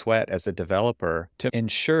have to sweat as a developer to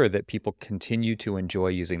ensure that people continue to enjoy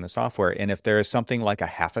using the software. And if there is something like a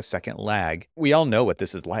half a second lag, we all know what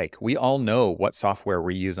this is like. We all know what software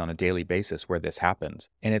we use on a daily basis where this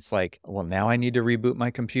happens. And it's like, well, now I need to reboot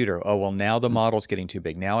my computer. Oh, well, now the model's getting too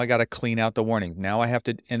big. Now I got to clean out the warnings. Now I have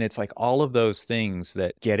to, and it's like all of those things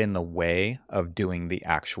that get in the way of doing the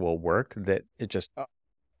actual work that it just,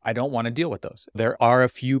 I don't want to deal with those. There are a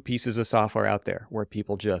few pieces of software out there where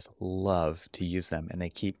people just love to use them, and they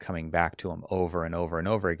keep coming back to them over and over and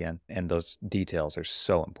over again. And those details are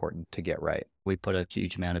so important to get right. We put a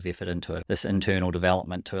huge amount of effort into it. This internal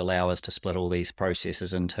development to allow us to split all these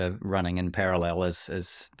processes into running in parallel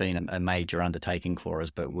has been a major undertaking for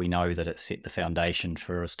us, but we know that it's set the foundation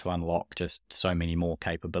for us to unlock just so many more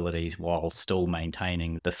capabilities while still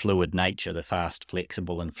maintaining the fluid nature, the fast,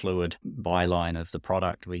 flexible and fluid byline of the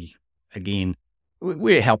product.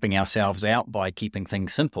 We're helping ourselves out by keeping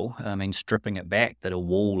things simple. I mean, stripping it back that a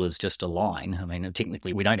wall is just a line. I mean,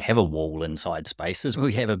 technically, we don't have a wall inside spaces.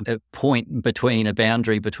 We have a point between a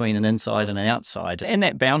boundary between an inside and an outside. And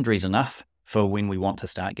that boundary is enough for when we want to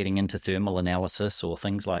start getting into thermal analysis or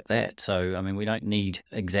things like that. So, I mean, we don't need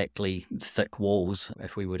exactly thick walls.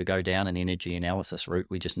 If we were to go down an energy analysis route,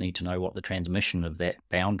 we just need to know what the transmission of that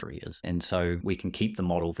boundary is. And so we can keep the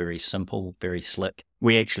model very simple, very slick.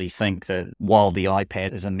 We actually think that while the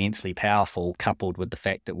iPad is immensely powerful, coupled with the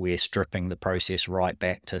fact that we're stripping the process right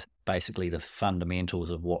back to basically the fundamentals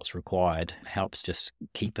of what's required, helps just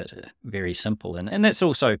keep it very simple. And that's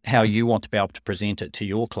also how you want to be able to present it to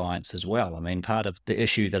your clients as well. I mean, part of the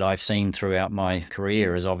issue that I've seen throughout my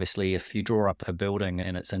career is obviously if you draw up a building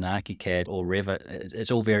and it's in ArchiCAD or Revit, it's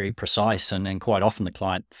all very precise, and quite often the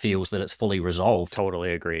client feels that it's fully resolved.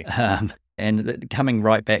 Totally agree. And coming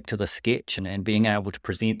right back to the sketch and being able to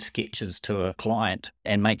present sketches to a client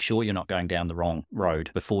and make sure you're not going down the wrong road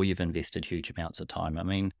before you've invested huge amounts of time. I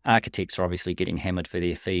mean, architects are obviously getting hammered for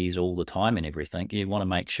their fees all the time and everything. You want to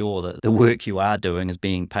make sure that the work you are doing is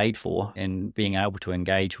being paid for, and being able to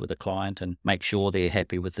engage with a client and make sure they're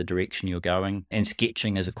happy with the direction you're going. And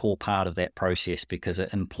sketching is a core part of that process because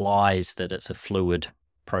it implies that it's a fluid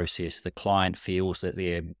process. The client feels that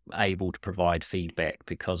they're able to provide feedback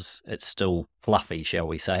because it's still fluffy, shall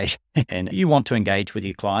we say. And you want to engage with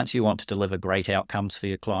your clients. You want to deliver great outcomes for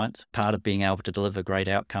your clients. Part of being able to deliver great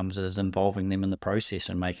outcomes is involving them in the process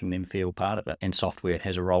and making them feel part of it. And software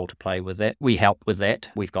has a role to play with that. We help with that.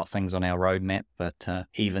 We've got things on our roadmap, but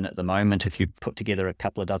even at the moment, if you put together a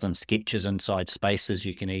couple of dozen sketches inside spaces,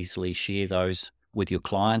 you can easily share those with your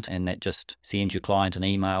client, and that just sends your client an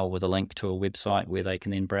email with a link to a website where they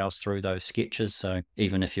can then browse through those sketches. So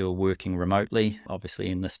even if you're working remotely, obviously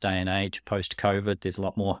in this day and age, post-COVID, there's a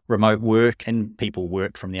lot more remote work and people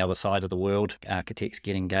work from the other side of the world. Architects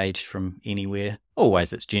get engaged from anywhere.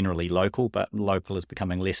 Always it's generally local, but local is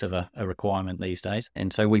becoming less of a requirement these days.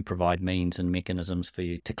 And so we provide means and mechanisms for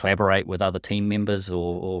you to collaborate with other team members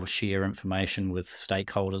or share information with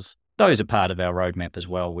stakeholders. Those are part of our roadmap as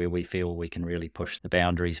well, where we feel we can really push the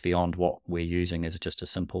boundaries beyond what we're using as just a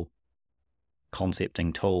simple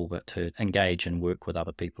concepting tool, but to engage and work with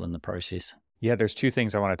other people in the process. Yeah, there's two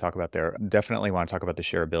things I want to talk about there. Definitely want to talk about the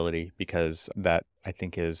shareability, because that I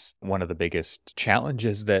think is one of the biggest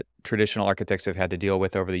challenges that traditional architects have had to deal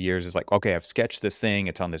with over the years. Is like, okay, I've sketched this thing.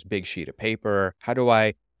 It's on this big sheet of paper. How do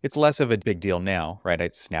I... It's less of a big deal now, right? I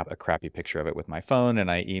snap a crappy picture of it with my phone and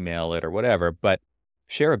I email it or whatever. But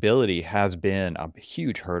shareability has been a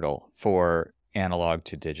huge hurdle for analog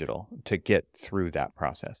to digital to get through that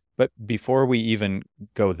process. But before we even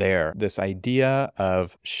go there, this idea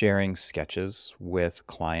of sharing sketches with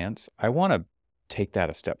clients, I want to take that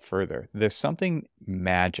a step further. There's something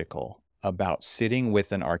magical about sitting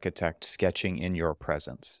with an architect sketching in your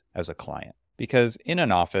presence as a client. Because in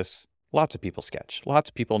an office, lots of people sketch. Lots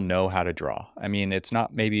of people know how to draw. I mean, it's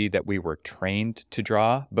not maybe that we were trained to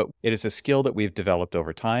draw, but it is a skill that we've developed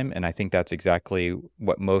over time. And I think that's exactly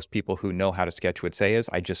what most people who know how to sketch would say is,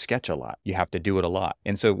 I just sketch a lot. You have to do it a lot.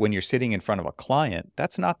 And so when you're sitting in front of a client,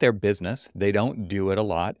 that's not their business. They don't do it a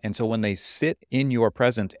lot. And so when they sit in your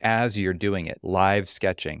presence as you're doing it, live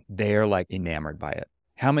sketching, they're like enamored by it.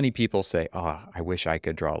 How many people say, oh, I wish I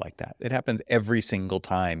could draw like that? It happens every single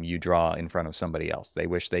time you draw in front of somebody else. They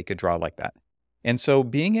wish they could draw like that. And so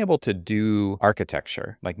being able to do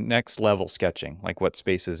architecture, like next level sketching, like what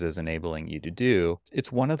Spaces is enabling you to do,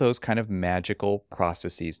 it's one of those kind of magical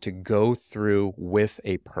processes to go through with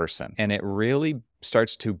a person. And it really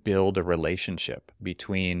starts to build a relationship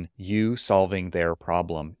between you solving their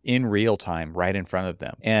problem in real time, right in front of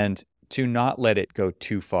them. And to not let it go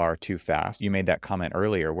too far, too fast. You made that comment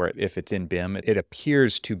earlier where if it's in BIM, it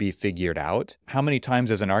appears to be figured out. How many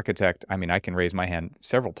times as an architect, I mean, I can raise my hand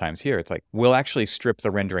several times here. It's like, we'll actually strip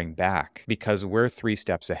the rendering back because we're 3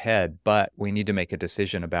 steps ahead, but we need to make a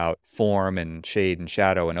decision about form and shade and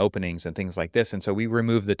shadow and openings and things like this. And so we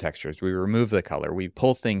remove the textures, we remove the color, we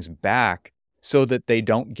pull things back so that they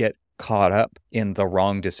don't get caught up in the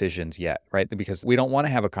wrong decisions yet, right? Because we don't want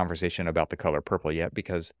to have a conversation about the color purple yet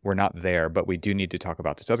because we're not there, but we do need to talk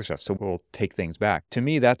about this other stuff. So we'll take things back. To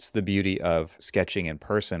me, that's the beauty of sketching in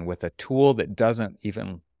person with a tool that doesn't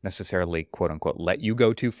even necessarily, quote unquote, let you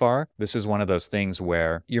go too far. This is one of those things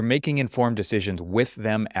where you're making informed decisions with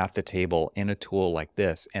them at the table in a tool like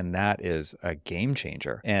this. And that is a game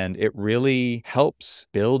changer. And it really helps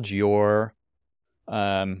build your,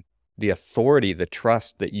 the authority, the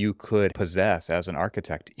trust that you could possess as an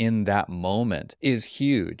architect in that moment is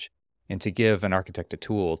huge. And to give an architect a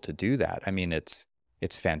tool to do that, I mean, it's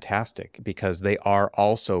fantastic because they are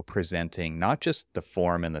also presenting not just the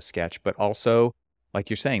form and the sketch, but also, like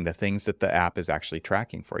you're saying, the things that the app is actually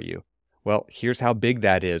tracking for you. Well, here's how big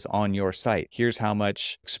that is on your site. Here's how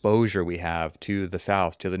much exposure we have to the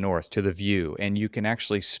south, to the north, to the view. And you can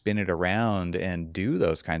actually spin it around and do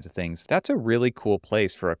those kinds of things. That's a really cool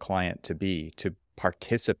place for a client to be, to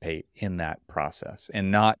participate in that process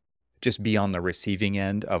and not just be on the receiving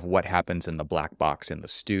end of what happens in the black box in the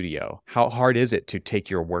studio. How hard is it to take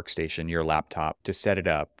your workstation, your laptop, to set it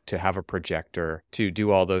up, to have a projector, to do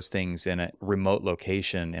all those things in a remote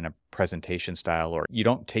location in a presentation style, or you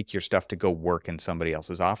don't take your stuff to go work in somebody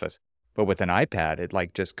else's office. But with an iPad, it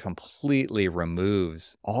like just completely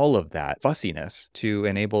removes all of that fussiness to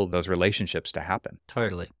enable those relationships to happen.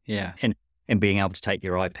 Totally. Yeah. And being able to take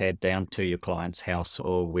your iPad down to your client's house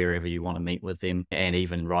or wherever you want to meet with them, and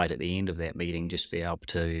even right at the end of that meeting, just be able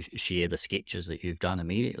to share the sketches that you've done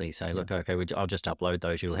immediately. Say, look, okay, I'll just upload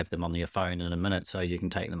those. You'll have them on your phone in a minute, so you can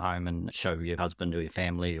take them home and show your husband or your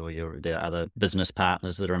family or the other business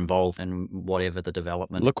partners that are involved in whatever the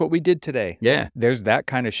development. Look what we did today. Yeah. There's that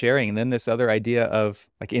kind of sharing. And then this other idea of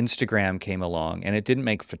like Instagram came along, and it didn't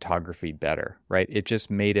make photography better, right? It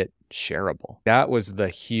just made it shareable. That was the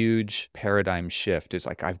huge paradigm shift. Is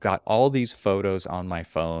like, I've got all these photos on my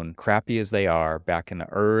phone, crappy as they are, back in the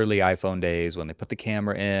early iPhone days when they put the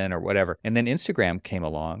camera in or whatever. And then Instagram came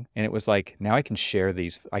along, and it was like, now I can share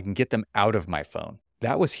these, I can get them out of my phone.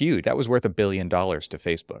 That was huge. That was worth $1 billion to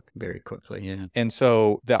Facebook. Very quickly, yeah. And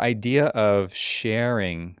so the idea of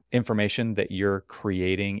sharing information that you're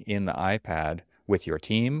creating in the iPad with your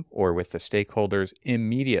team or with the stakeholders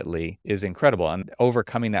immediately is incredible. And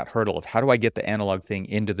overcoming that hurdle of how do I get the analog thing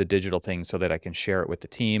into the digital thing so that I can share it with the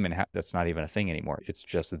team, and that's not even a thing anymore. It's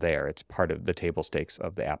just there. It's part of the table stakes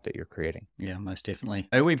of the app that you're creating. Yeah, most definitely.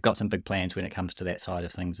 We've got some big plans when it comes to that side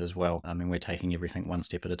of things as well. I mean, we're taking everything one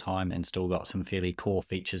step at a time and still got some fairly core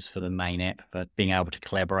features for the main app, but being able to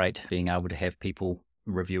collaborate, being able to have people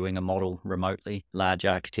reviewing a model remotely. Large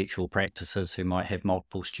architectural practices who might have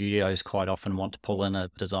multiple studios quite often want to pull in a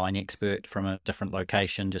design expert from a different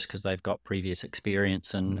location just because they've got previous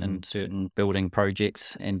experience in certain building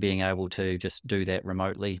projects, and being able to just do that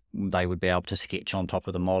remotely. They would be able to sketch on top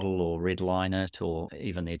of the model or redline it, or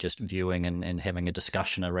even they're just viewing and having a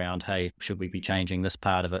discussion around, hey, should we be changing this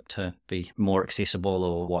part of it to be more accessible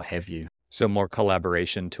or what have you. So more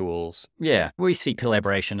collaboration tools. Yeah, we see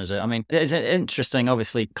collaboration as it's interesting.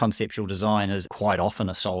 Obviously, conceptual design is quite often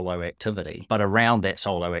a solo activity, but around that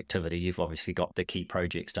solo activity, you've obviously got the key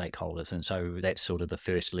project stakeholders. And so that's sort of the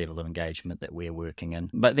first level of engagement that we're working in.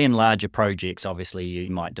 But then larger projects, obviously, you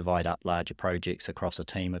might divide up larger projects across a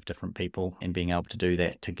team of different people, and being able to do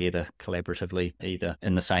that together collaboratively, either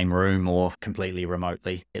in the same room or completely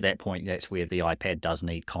remotely. At that point, that's where the iPad does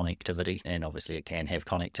need connectivity. And obviously, it can have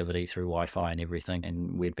connectivity through Wi-Fi and everything,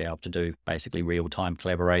 and we'd be able to do basically real-time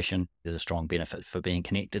collaboration. There's a strong benefit for being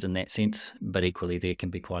connected in that sense, but equally there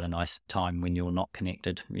can be quite a nice time when you're not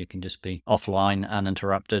connected. You can just be offline,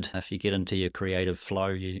 uninterrupted. If you get into your creative flow,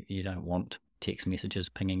 you don't want text messages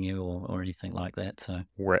pinging you or anything like that. So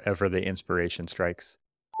wherever the inspiration strikes.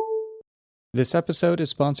 This episode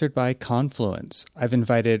is sponsored by Confluence. I've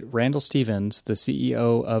invited Randall Stevens, the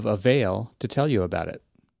CEO of Avail, to tell you about it.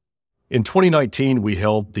 In 2019, we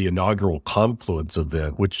held the inaugural Confluence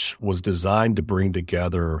event, which was designed to bring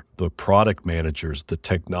together the product managers, the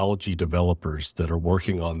technology developers that are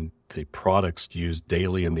working on the products used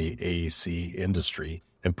daily in the AEC industry,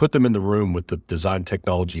 and put them in the room with the design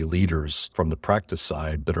technology leaders from the practice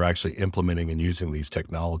side that are actually implementing and using these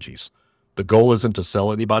technologies. The goal isn't to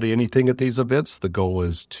sell anybody anything at these events. The goal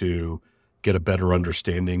is to get a better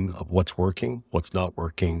understanding of what's working, what's not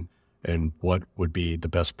working, and what would be the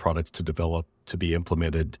best products to develop to be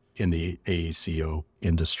implemented in the AECO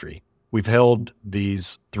industry. We've held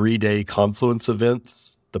these 3-day Confluence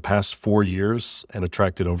events the past 4 years and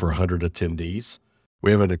attracted over 100 attendees. We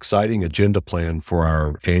have an exciting agenda plan for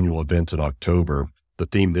our annual event in October. The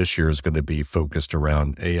theme this year is going to be focused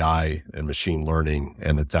around AI and machine learning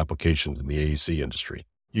and its applications in the AEC industry.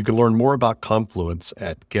 You can learn more about Confluence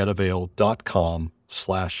at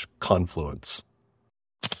getavail.com/confluence.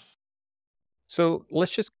 So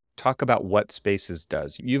let's just talk about what Spaces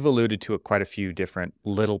does. You've alluded to quite a few different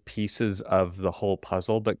little pieces of the whole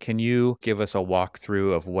puzzle, but can you give us a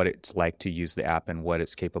walkthrough of what it's like to use the app and what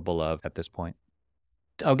it's capable of at this point?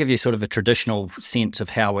 I'll give you sort of a traditional sense of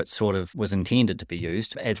how it sort of was intended to be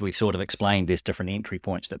used. As we've sort of explained, there's different entry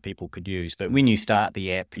points that people could use. But when you start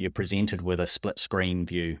the app, you're presented with a split screen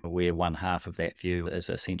view where one half of that view is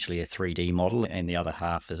essentially a 3D model and the other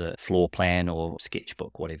half is a floor plan or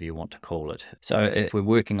sketchbook, whatever you want to call it. So if we're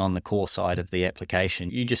working on the core side of the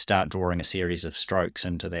application, you just start drawing a series of strokes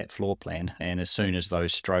into that floor plan. And as soon as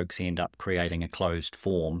those strokes end up creating a closed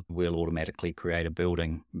form, we'll automatically create a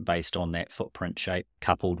building based on that footprint shape,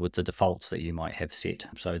 coupled with the defaults that you might have set.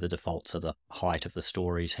 So the defaults are the height of the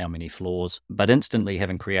stories, how many floors. But instantly,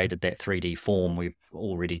 having created that 3D form, we've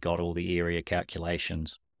already got all the area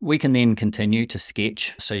calculations. We can then continue to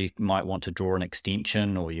sketch. So you might want to draw an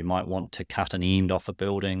extension, or you might want to cut an end off a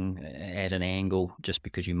building at an angle, just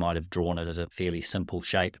because you might have drawn it as a fairly simple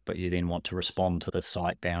shape, but you then want to respond to the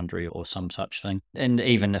site boundary or some such thing. And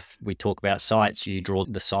even if we talk about sites, you draw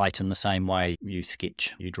the site in the same way you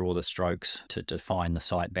sketch. You draw the strokes to define the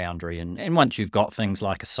site boundary. And once you've got things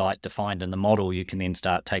like a site defined in the model, you can then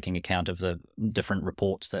start taking account of the different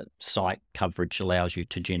reports that site coverage allows you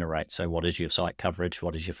to generate. So what is your site coverage?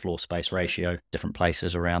 What is your floor space ratio? Different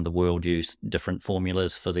places around the world use different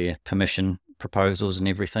formulas for their permission proposals and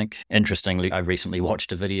everything. Interestingly, I recently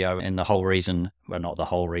watched a video, and the whole reason, well, not the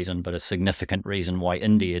whole reason, but a significant reason why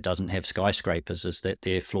India doesn't have skyscrapers is that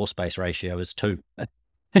their floor space ratio is 2.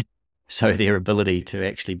 So their ability to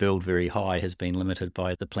actually build very high has been limited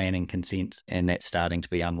by the planning consents, and that's starting to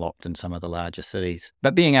be unlocked in some of the larger cities.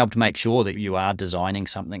 But being able to make sure that you are designing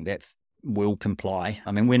something that will comply.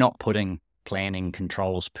 I mean, we're not putting planning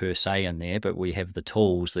controls per se in there, but we have the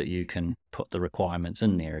tools that you can put the requirements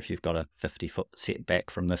in there. If you've got a 50-foot setback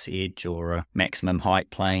from this edge or a maximum height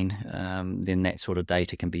plane, then that sort of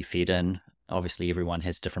data can be fed in. Obviously, everyone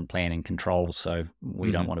has different planning controls, so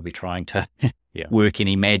we don't want to be trying to work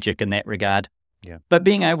any magic in that regard. Yeah. But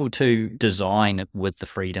being able to design with the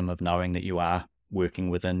freedom of knowing that you are working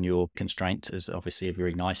within your constraints is obviously a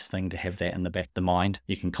very nice thing to have that in the back of the mind.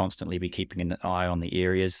 You can constantly be keeping an eye on the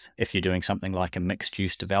areas. If you're doing something like a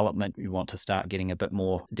mixed-use development, you want to start getting a bit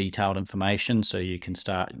more detailed information, so you can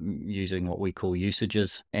start using what we call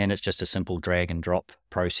usages. And it's just a simple drag and drop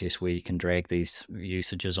process where you can drag these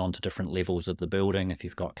usages onto different levels of the building. If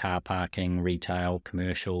you've got car parking, retail,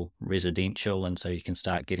 commercial, residential, and so you can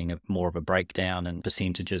start getting more of a breakdown and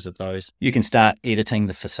percentages of those. You can start editing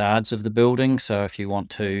the facades of the building. So if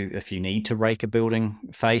you need to rake a building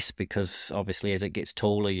face, because obviously as it gets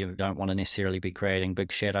taller, you don't want to necessarily be creating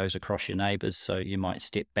big shadows across your neighbors. So you might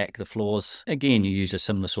step back the floors. Again, you use a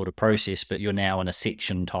similar sort of process, but you're now in a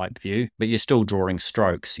section type view, but you're still drawing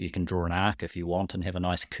strokes. You can draw an arc if you want and have a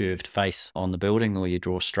nice curved face on the building, or you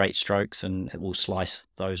draw straight strokes and it will slice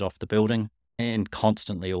those off the building. And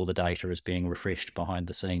constantly all the data is being refreshed behind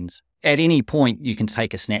the scenes. At any point, you can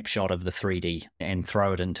take a snapshot of the 3D and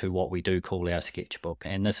throw it into what we do call our sketchbook.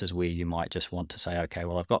 And this is where you might just want to say, okay,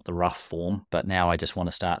 well, I've got the rough form, but now I just want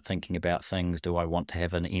to start thinking about things. Do I want to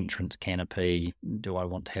have an entrance canopy? Do I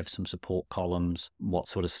want to have some support columns? What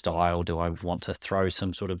sort of style? Do I want to throw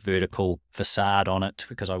some sort of vertical facade on it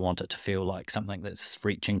because I want it to feel like something that's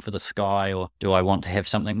reaching for the sky? Or do I want to have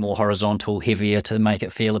something more horizontal, heavier to make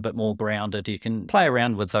it feel a bit more grounded? You can play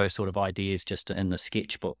around with those sort of ideas just in the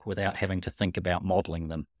sketchbook without having to think about modeling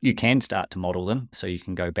them. You can start to model them, so you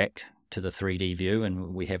can go back to the 3D view,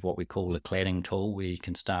 and we have what we call a cladding tool where you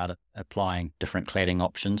can start applying different cladding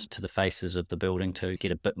options to the faces of the building to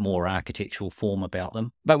get a bit more architectural form about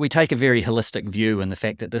them. But we take a very holistic view in the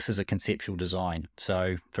fact that this is a conceptual design.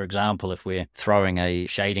 So, for example, if we're throwing a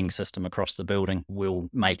shading system across the building, we'll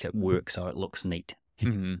make it work so it looks neat.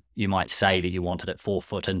 Mm-hmm. You might say that you want it at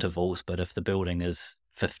 4-foot intervals, but if the building is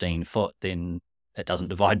 15 foot, then it doesn't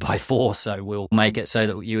divide by 4, so we'll make it so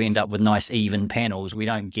that you end up with nice even panels. We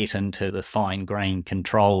don't get into the fine-grained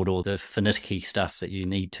controlled or the finicky stuff that you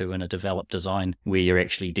need to in a developed design where you're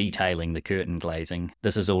actually detailing the curtain glazing.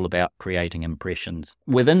 This is all about creating impressions.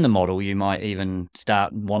 Within the model, you might even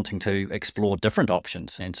start wanting to explore different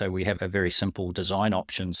options. And so we have a very simple design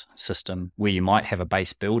options system where you might have a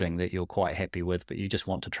base building that you're quite happy with, but you just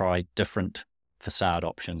want to try different facade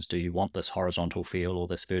options. Do you want this horizontal feel or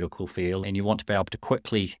this vertical feel? And you want to be able to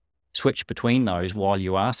quickly switch between those while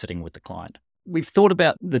you are sitting with the client. We've thought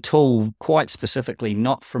about the tool quite specifically,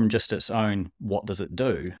 not from just its own, what does it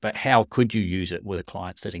do, but how could you use it with a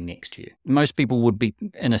client sitting next to you? Most people would be,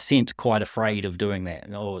 in a sense, quite afraid of doing that.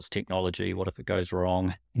 Oh, it's technology. What if it goes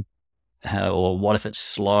wrong? Or what if it's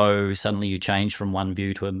slow? Suddenly you change from one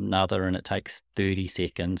view to another and it takes 30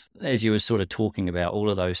 seconds. As you were sort of talking about, all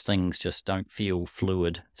of those things just don't feel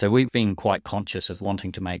fluid. So we've been quite conscious of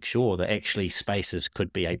wanting to make sure that actually Spaces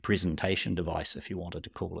could be a presentation device, if you wanted to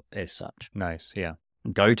call it as such. Nice, yeah.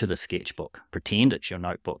 Go to the sketchbook, pretend it's your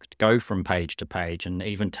notebook, go from page to page, and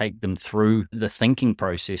even take them through the thinking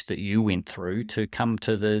process that you went through to come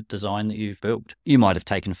to the design that you've built. You might have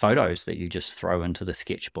taken photos that you just throw into the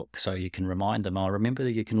sketchbook so you can remind them, remember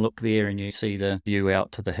that you can look there and you see the view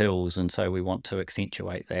out to the hills, and so we want to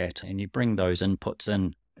accentuate that. And you bring those inputs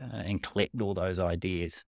in and collect all those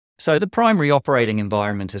ideas. So the primary operating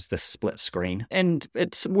environment is the split screen, and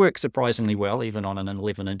it works surprisingly well. Even on an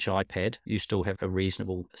 11-inch iPad, you still have a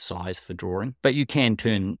reasonable size for drawing, but you can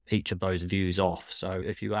turn each of those views off. So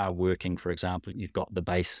if you are working, for example, you've got the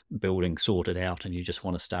base building sorted out and you just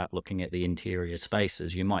want to start looking at the interior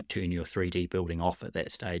spaces, you might turn your 3D building off at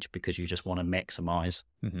that stage because you just want to maximize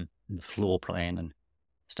the floor plan and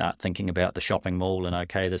start thinking about the shopping mall and,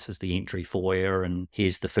 okay, this is the entry foyer and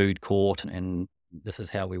here's the food court and this is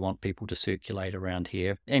how we want people to circulate around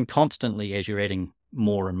here. And constantly, as you're adding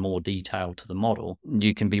more and more detail to the model,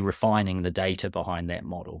 you can be refining the data behind that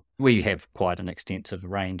model. We have quite an extensive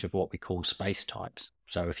range of what we call space types.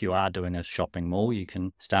 So if you are doing a shopping mall, you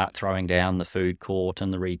can start throwing down the food court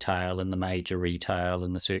and the retail and the major retail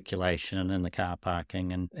and the circulation and the car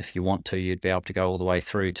parking. And if you want to, you'd be able to go all the way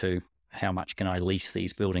through to how much can I lease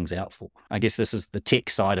these buildings out for? I guess this is the tech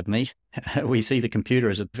side of me. We see the computer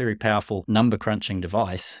as a very powerful number crunching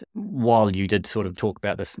device. While you did sort of talk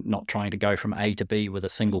about this, not trying to go from A to B with a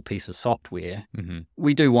single piece of software,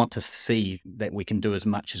 we do want to see that we can do as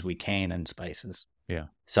much as we can in Spaces. Yeah.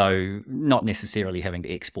 So not necessarily having to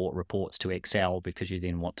export reports to Excel because you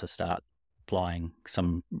then want to start applying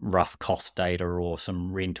some rough cost data or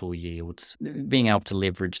some rental yields, being able to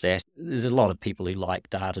leverage that. There's a lot of people who like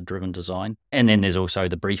data-driven design. And then there's also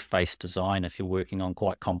the brief-based design if you're working on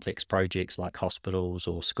quite complex projects like hospitals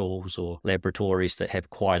or schools or laboratories that have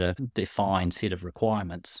quite a defined set of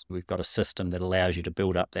requirements. We've got a system that allows you to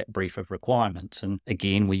build up that brief of requirements. And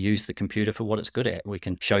again, we use the computer for what it's good at. We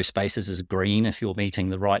can show spaces as green if you're meeting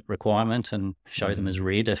the right requirement and show them as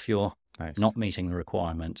red if you're not meeting the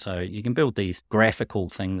requirement. So you can build these graphical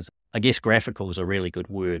things. I guess graphical is a really good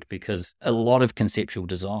word because a lot of conceptual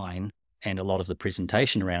design and a lot of the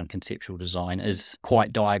presentation around conceptual design is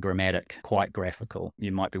quite diagrammatic, quite graphical.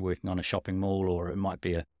 You might be working on a shopping mall or it might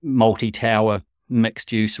be a multi-tower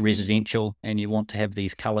mixed-use residential, and you want to have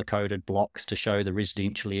these color-coded blocks to show the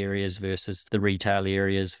residential areas versus the retail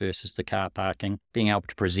areas versus the car parking. Being able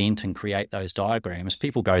to present and create those diagrams,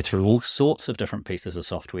 people go through all sorts of different pieces of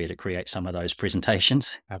software to create some of those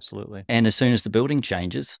presentations. Absolutely. And as soon as the building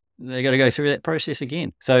changes, they've got to go through that process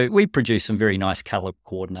again. So we produce some very nice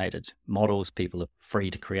color-coordinated models. People are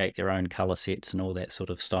free to create their own color sets and all that sort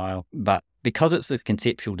of style. But because it's the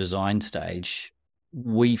conceptual design stage,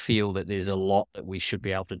 we feel that there's a lot that we should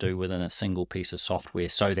be able to do within a single piece of software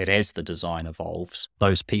so that as the design evolves,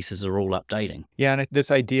 those pieces are all updating. Yeah, and this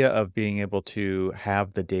idea of being able to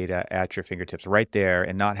have the data at your fingertips right there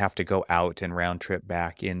and not have to go out and round trip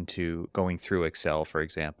back into going through Excel, for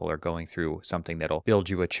example, or going through something that'll build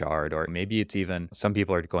you a chart, or maybe it's even, some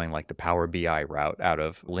people are going like the Power BI route out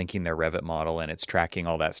of linking their Revit model and it's tracking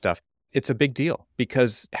all that stuff. It's a big deal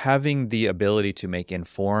because having the ability to make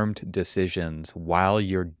informed decisions while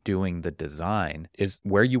you're doing the design is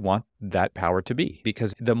where you want that power to be.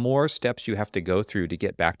 Because the more steps you have to go through to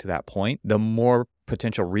get back to that point, the more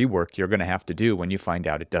potential rework you're going to have to do when you find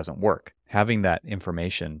out it doesn't work. Having that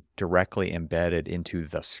information directly embedded into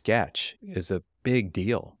the sketch is a big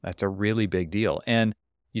deal. That's a really big deal. And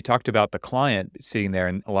you talked about the client sitting there,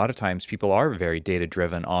 and a lot of times people are very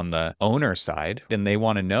data-driven on the owner side, and they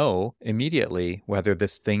want to know immediately whether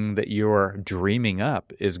this thing that you're dreaming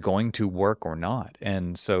up is going to work or not.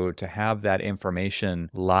 And so to have that information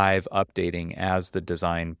live updating as the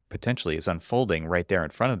design potentially is unfolding right there in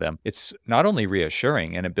front of them, it's not only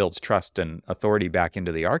reassuring and it builds trust and authority back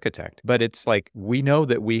into the architect, but it's like we know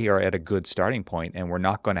that we are at a good starting point and we're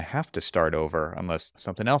not going to have to start over unless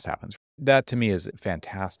something else happens. That to me is a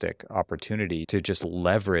fantastic opportunity to just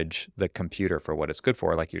leverage the computer for what it's good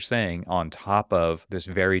for, like you're saying, on top of this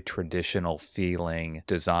very traditional feeling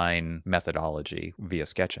design methodology via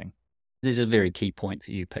sketching. There's a very key point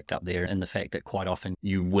that you picked up there in the fact that quite often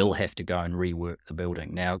you will have to go and rework the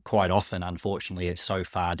building. Now, quite often, unfortunately, it's so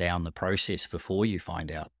far down the process before you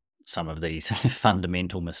find out some of these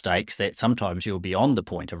fundamental mistakes that sometimes you're beyond the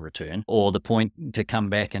point of return, or the point to come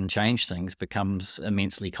back and change things becomes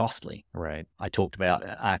immensely costly. Right. I talked about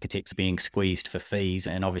architects being squeezed for fees,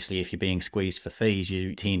 and obviously if you're being squeezed for fees,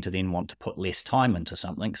 you tend to then want to put less time into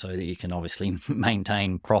something so that you can obviously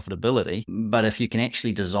maintain profitability. But if you can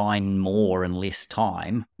actually design more in less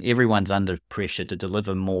time, everyone's under pressure to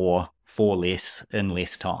deliver more for less in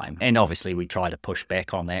less time. And obviously we try to push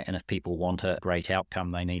back on that. And if people want a great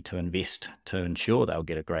outcome, they need to invest to ensure they'll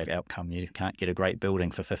get a great outcome. You can't get a great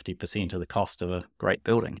building for 50% of the cost of a great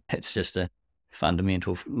building. It's just a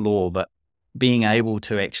fundamental law. But being able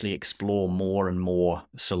to actually explore more and more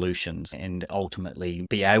solutions and ultimately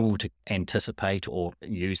be able to anticipate or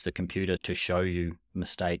use the computer to show you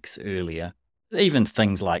mistakes earlier. Even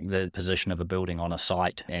things like the position of a building on a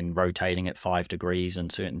site and rotating it 5 degrees in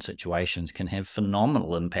certain situations can have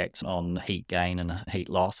phenomenal impacts on heat gain and heat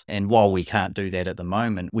loss. And while we can't do that at the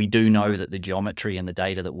moment, we do know that the geometry and the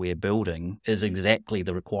data that we're building is exactly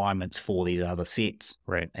the requirements for these other sets.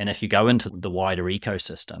 Right. And if you go into the wider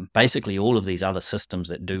ecosystem, basically all of these other systems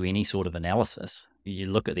that do any sort of analysis, you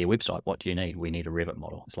look at their website, what do you need? We need a Revit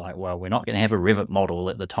model. It's like, well, we're not going to have a Revit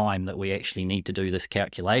model at the time that we actually need to do this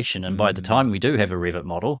calculation. And by the time we do have a Revit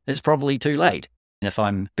model, it's probably too late. And if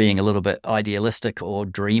I'm being a little bit idealistic or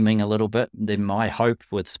dreaming a little bit, then my hope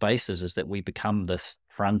with Spaces is that we become this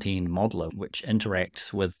front-end modeler which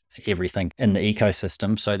interacts with everything in the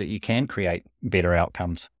ecosystem so that you can create better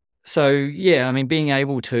outcomes. So, yeah, I mean, being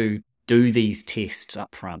able to do these tests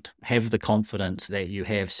up front, have the confidence that you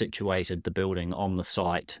have situated the building on the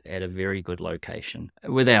site at a very good location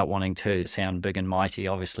without wanting to sound big and mighty.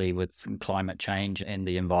 Obviously, with climate change and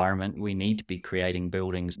the environment, we need to be creating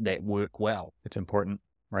buildings that work well. It's important,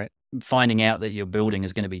 right? Finding out that your building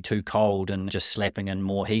is going to be too cold and just slapping in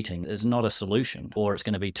more heating is not a solution, or it's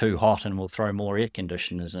going to be too hot and we'll throw more air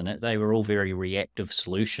conditioners in it. They were all very reactive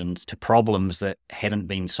solutions to problems that hadn't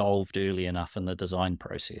been solved early enough in the design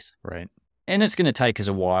process. Right. And it's going to take us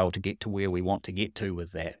a while to get to where we want to get to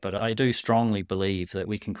with that. But I do strongly believe that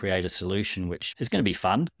we can create a solution which is going to be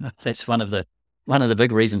fun. That's one of the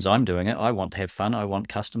big reasons I'm doing it. I want to have fun. I want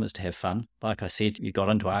customers to have fun. Like I said, you got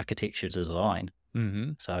into architecture design.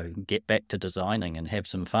 Mm-hmm. So get back to designing and have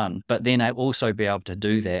some fun. But then I also be able to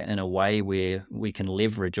do that in a way where we can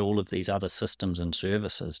leverage all of these other systems and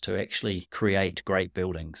services to actually create great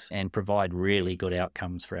buildings and provide really good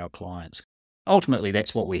outcomes for our clients. Ultimately,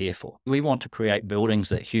 that's what we're here for. We want to create buildings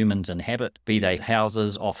that humans inhabit, be they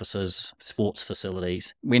houses, offices, sports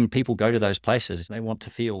facilities. When people go to those places, they want to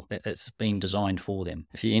feel that it's been designed for them.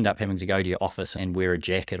 If you end up having to go to your office and wear a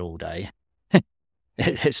jacket all day,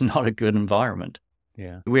 it's not a good environment.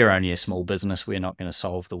 Yeah. We're only a small business. We're not going to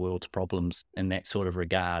solve the world's problems in that sort of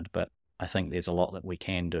regard, but I think there's a lot that we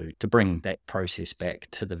can do to bring that process back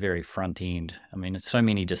to the very front end. I mean, so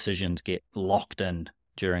many decisions get locked in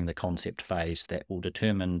during the concept phase that will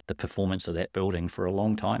determine the performance of that building for a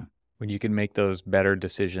long time. When you can make those better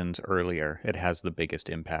decisions earlier, it has the biggest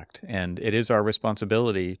impact. And it is our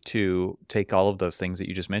responsibility to take all of those things that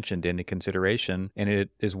you just mentioned into consideration. And it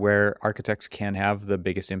is where architects can have the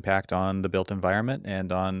biggest impact on the built environment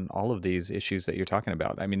and on all of these issues that you're talking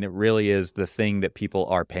about. I mean, it really is the thing that people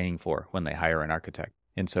are paying for when they hire an architect.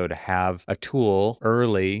 And so to have a tool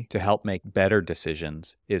early to help make better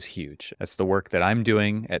decisions is huge. That's the work that I'm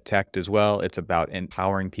doing at Tech as well. It's about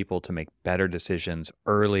empowering people to make better decisions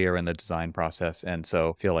earlier in the design process. And so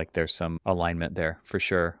I feel like there's some alignment there for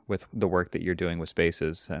sure with the work that you're doing with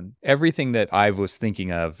Spaces. And everything that I was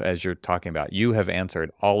thinking of as you're talking about, you have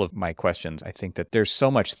answered all of my questions. I think that there's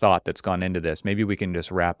so much thought that's gone into this. Maybe we can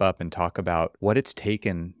just wrap up and talk about what it's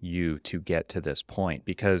taken you to get to this point,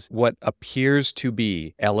 because what appears to be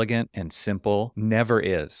elegant and simple never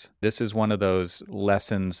is. This is one of those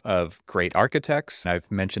lessons of great architects. I've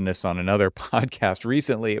mentioned this on another podcast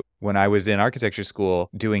recently when I was in architecture school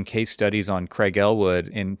doing case studies on Craig Elwood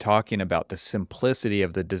and talking about the simplicity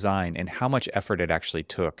of the design and how much effort it actually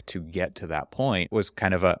took to get to that point was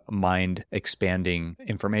kind of a mind-expanding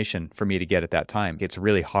information for me to get at that time. It's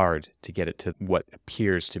really hard to get it to what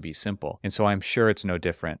appears to be simple. And so I'm sure it's no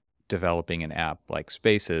different developing an app like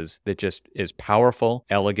Spaces that just is powerful,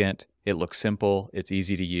 elegant, it looks simple, it's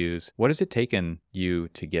easy to use. What has it taken you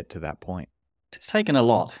to get to that point? It's taken a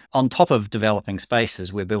lot. On top of developing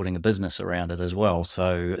spaces, we're building a business around it as well.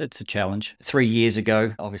 So it's a challenge. 3 years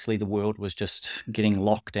ago, obviously the world was just getting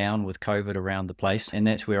locked down with COVID around the place. And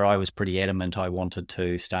that's where I was pretty adamant I wanted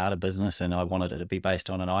to start a business and I wanted it to be based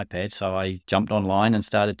on an iPad. So I jumped online and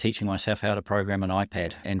started teaching myself how to program an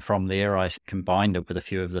iPad. And from there, I combined it with a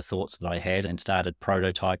few of the thoughts that I had and started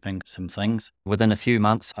prototyping some things. Within a few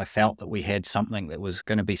months, I felt that we had something that was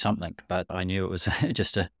going to be something, but I knew it was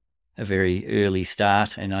just a very early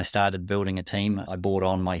start, and I started building a team. I brought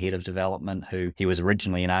on my head of development, he was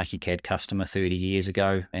originally an Archicad customer 30 years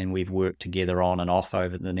ago, and we've worked together on and off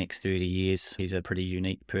over the next 30 years. He's a pretty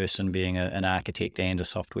unique person, being an architect and a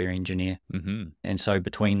software engineer. Mm-hmm. And so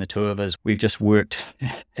between the two of us, we've just worked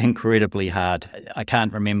incredibly hard. I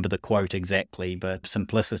can't remember the quote exactly, but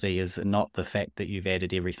simplicity is not the fact that you've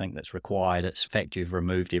added everything that's required, it's the fact you've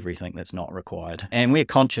removed everything that's not required. And we're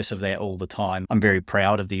conscious of that all the time. I'm very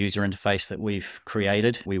proud of the user interface that we've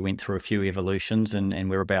created. We went through a few evolutions and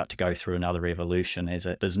we're about to go through another evolution. As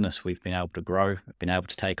a business, we've been able to grow, been able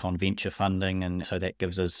to take on venture funding, and so that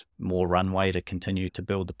gives us more runway to continue to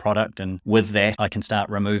build the product. And with that, I can start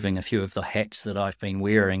removing a few of the hats that I've been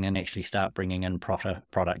wearing and actually start bringing in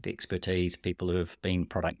product expertise, people who have been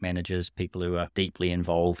product managers, people who are deeply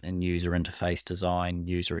involved in user interface design,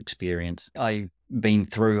 user experience. I've been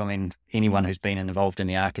through, anyone who's been involved in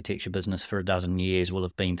the architecture business for a dozen years will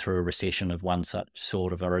have been through a recession of one such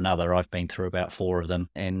sort of or another. I've been through about 4 of them,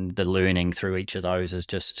 and the learning through each of those is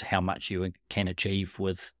just how much you can achieve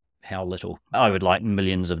with how little. I would like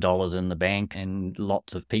millions of dollars in the bank and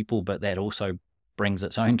lots of people, but that also brings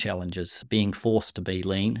its own challenges. Being forced to be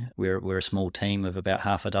lean. We're a small team of about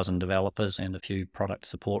half a dozen developers and a few product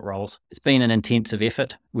support roles. It's been an intensive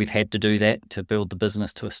effort. We've had to do that to build the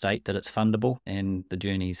business to a state that it's fundable, and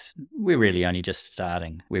we're really only just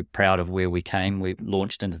starting. We're proud of where we came. We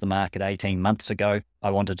launched into the market 18 months ago.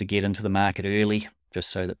 I wanted to get into the market early,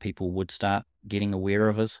 just so that people would start getting aware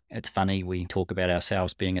of us. It's funny, we talk about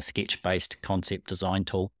ourselves being a sketch-based concept design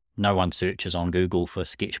tool. No one searches on Google for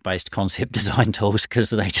sketch-based concept design tools because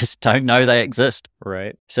they just don't know they exist.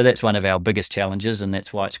 Right. So that's one of our biggest challenges, and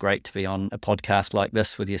that's why it's great to be on a podcast like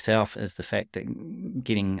this with yourself, is the fact that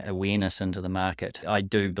getting awareness into the market. I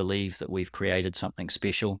do believe that we've created something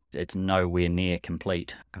special. It's nowhere near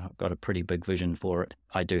complete. I've got a pretty big vision for it.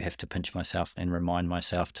 I do have to pinch myself and remind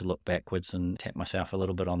myself to look backwards and tap myself a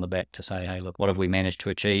little bit on the back to say, hey, look, what have we managed to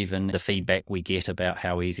achieve? And the feedback we get about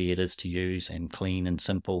how easy it is to use and clean and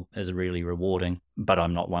simple is really rewarding. But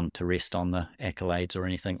I'm not one to rest on the accolades or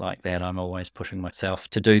anything like that. I'm always pushing myself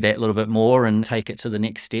to do that a little bit more and take it to the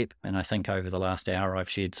next step. And I think over the last hour, I've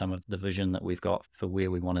shared some of the vision that we've got for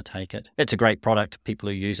where we want to take it. It's a great product. People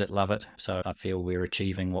who use it love it. So I feel we're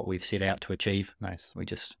achieving what we've set out to achieve. Nice. We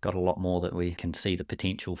just got a lot more that we can see the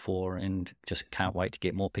potential for, and just can't wait to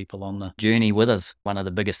get more people on the journey with us. One of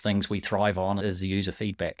the biggest things we thrive on is user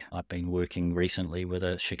feedback. I've been working recently with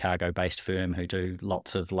a Chicago-based firm who do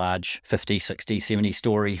lots of large 50, 60,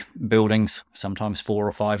 70-story buildings, sometimes 4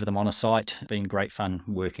 or 5 of them on a site. It's been great fun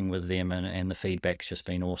working with them, and the feedback's just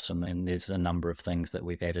been awesome. And there's a number of things that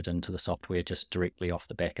we've added into the software just directly off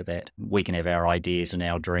the back of that. We can have our ideas and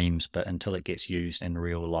our dreams, but until it gets used in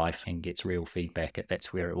real life and gets real feedback,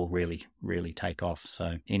 that's where it will really, really take off.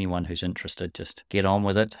 So anyone who's interested, just get on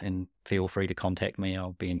with it and feel free to contact me.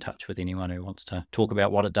 I'll be in touch with anyone who wants to talk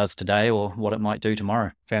about what it does today or what it might do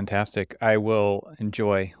tomorrow. Fantastic. I will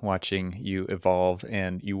enjoy watching you evolve,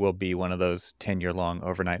 and you will be one of those 10-year-long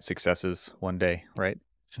overnight successes one day, right?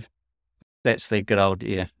 That's the good old,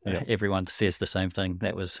 everyone says the same thing.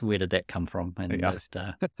 Where did that come from? And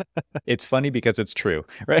it's funny because it's true,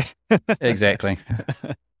 right? Exactly.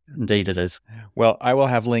 Indeed it is. Well, I will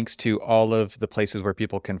have links to all of the places where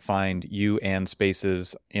people can find you and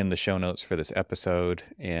spaces in the show notes for this episode.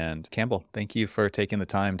 And Campbell, thank you for taking the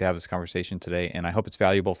time to have this conversation today. And I hope it's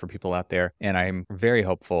valuable for people out there. And I'm very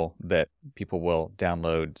hopeful that people will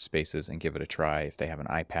download Spaces and give it a try. If they have an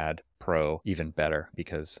iPad Pro, even better,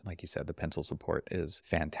 because like you said, the pencil support is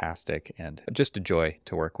fantastic and just a joy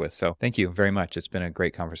to work with. So thank you very much. It's been a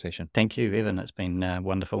great conversation. Thank you, Evan. It's been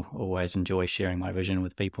wonderful. Always enjoy sharing my vision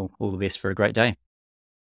with people. All the best for a great day.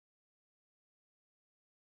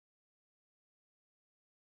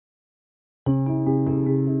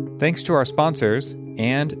 Thanks to our sponsors,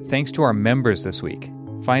 and thanks to our members this week.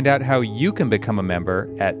 Find out how you can become a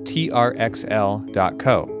member at trxl.co.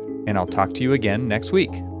 And I'll talk to you again next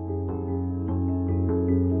week.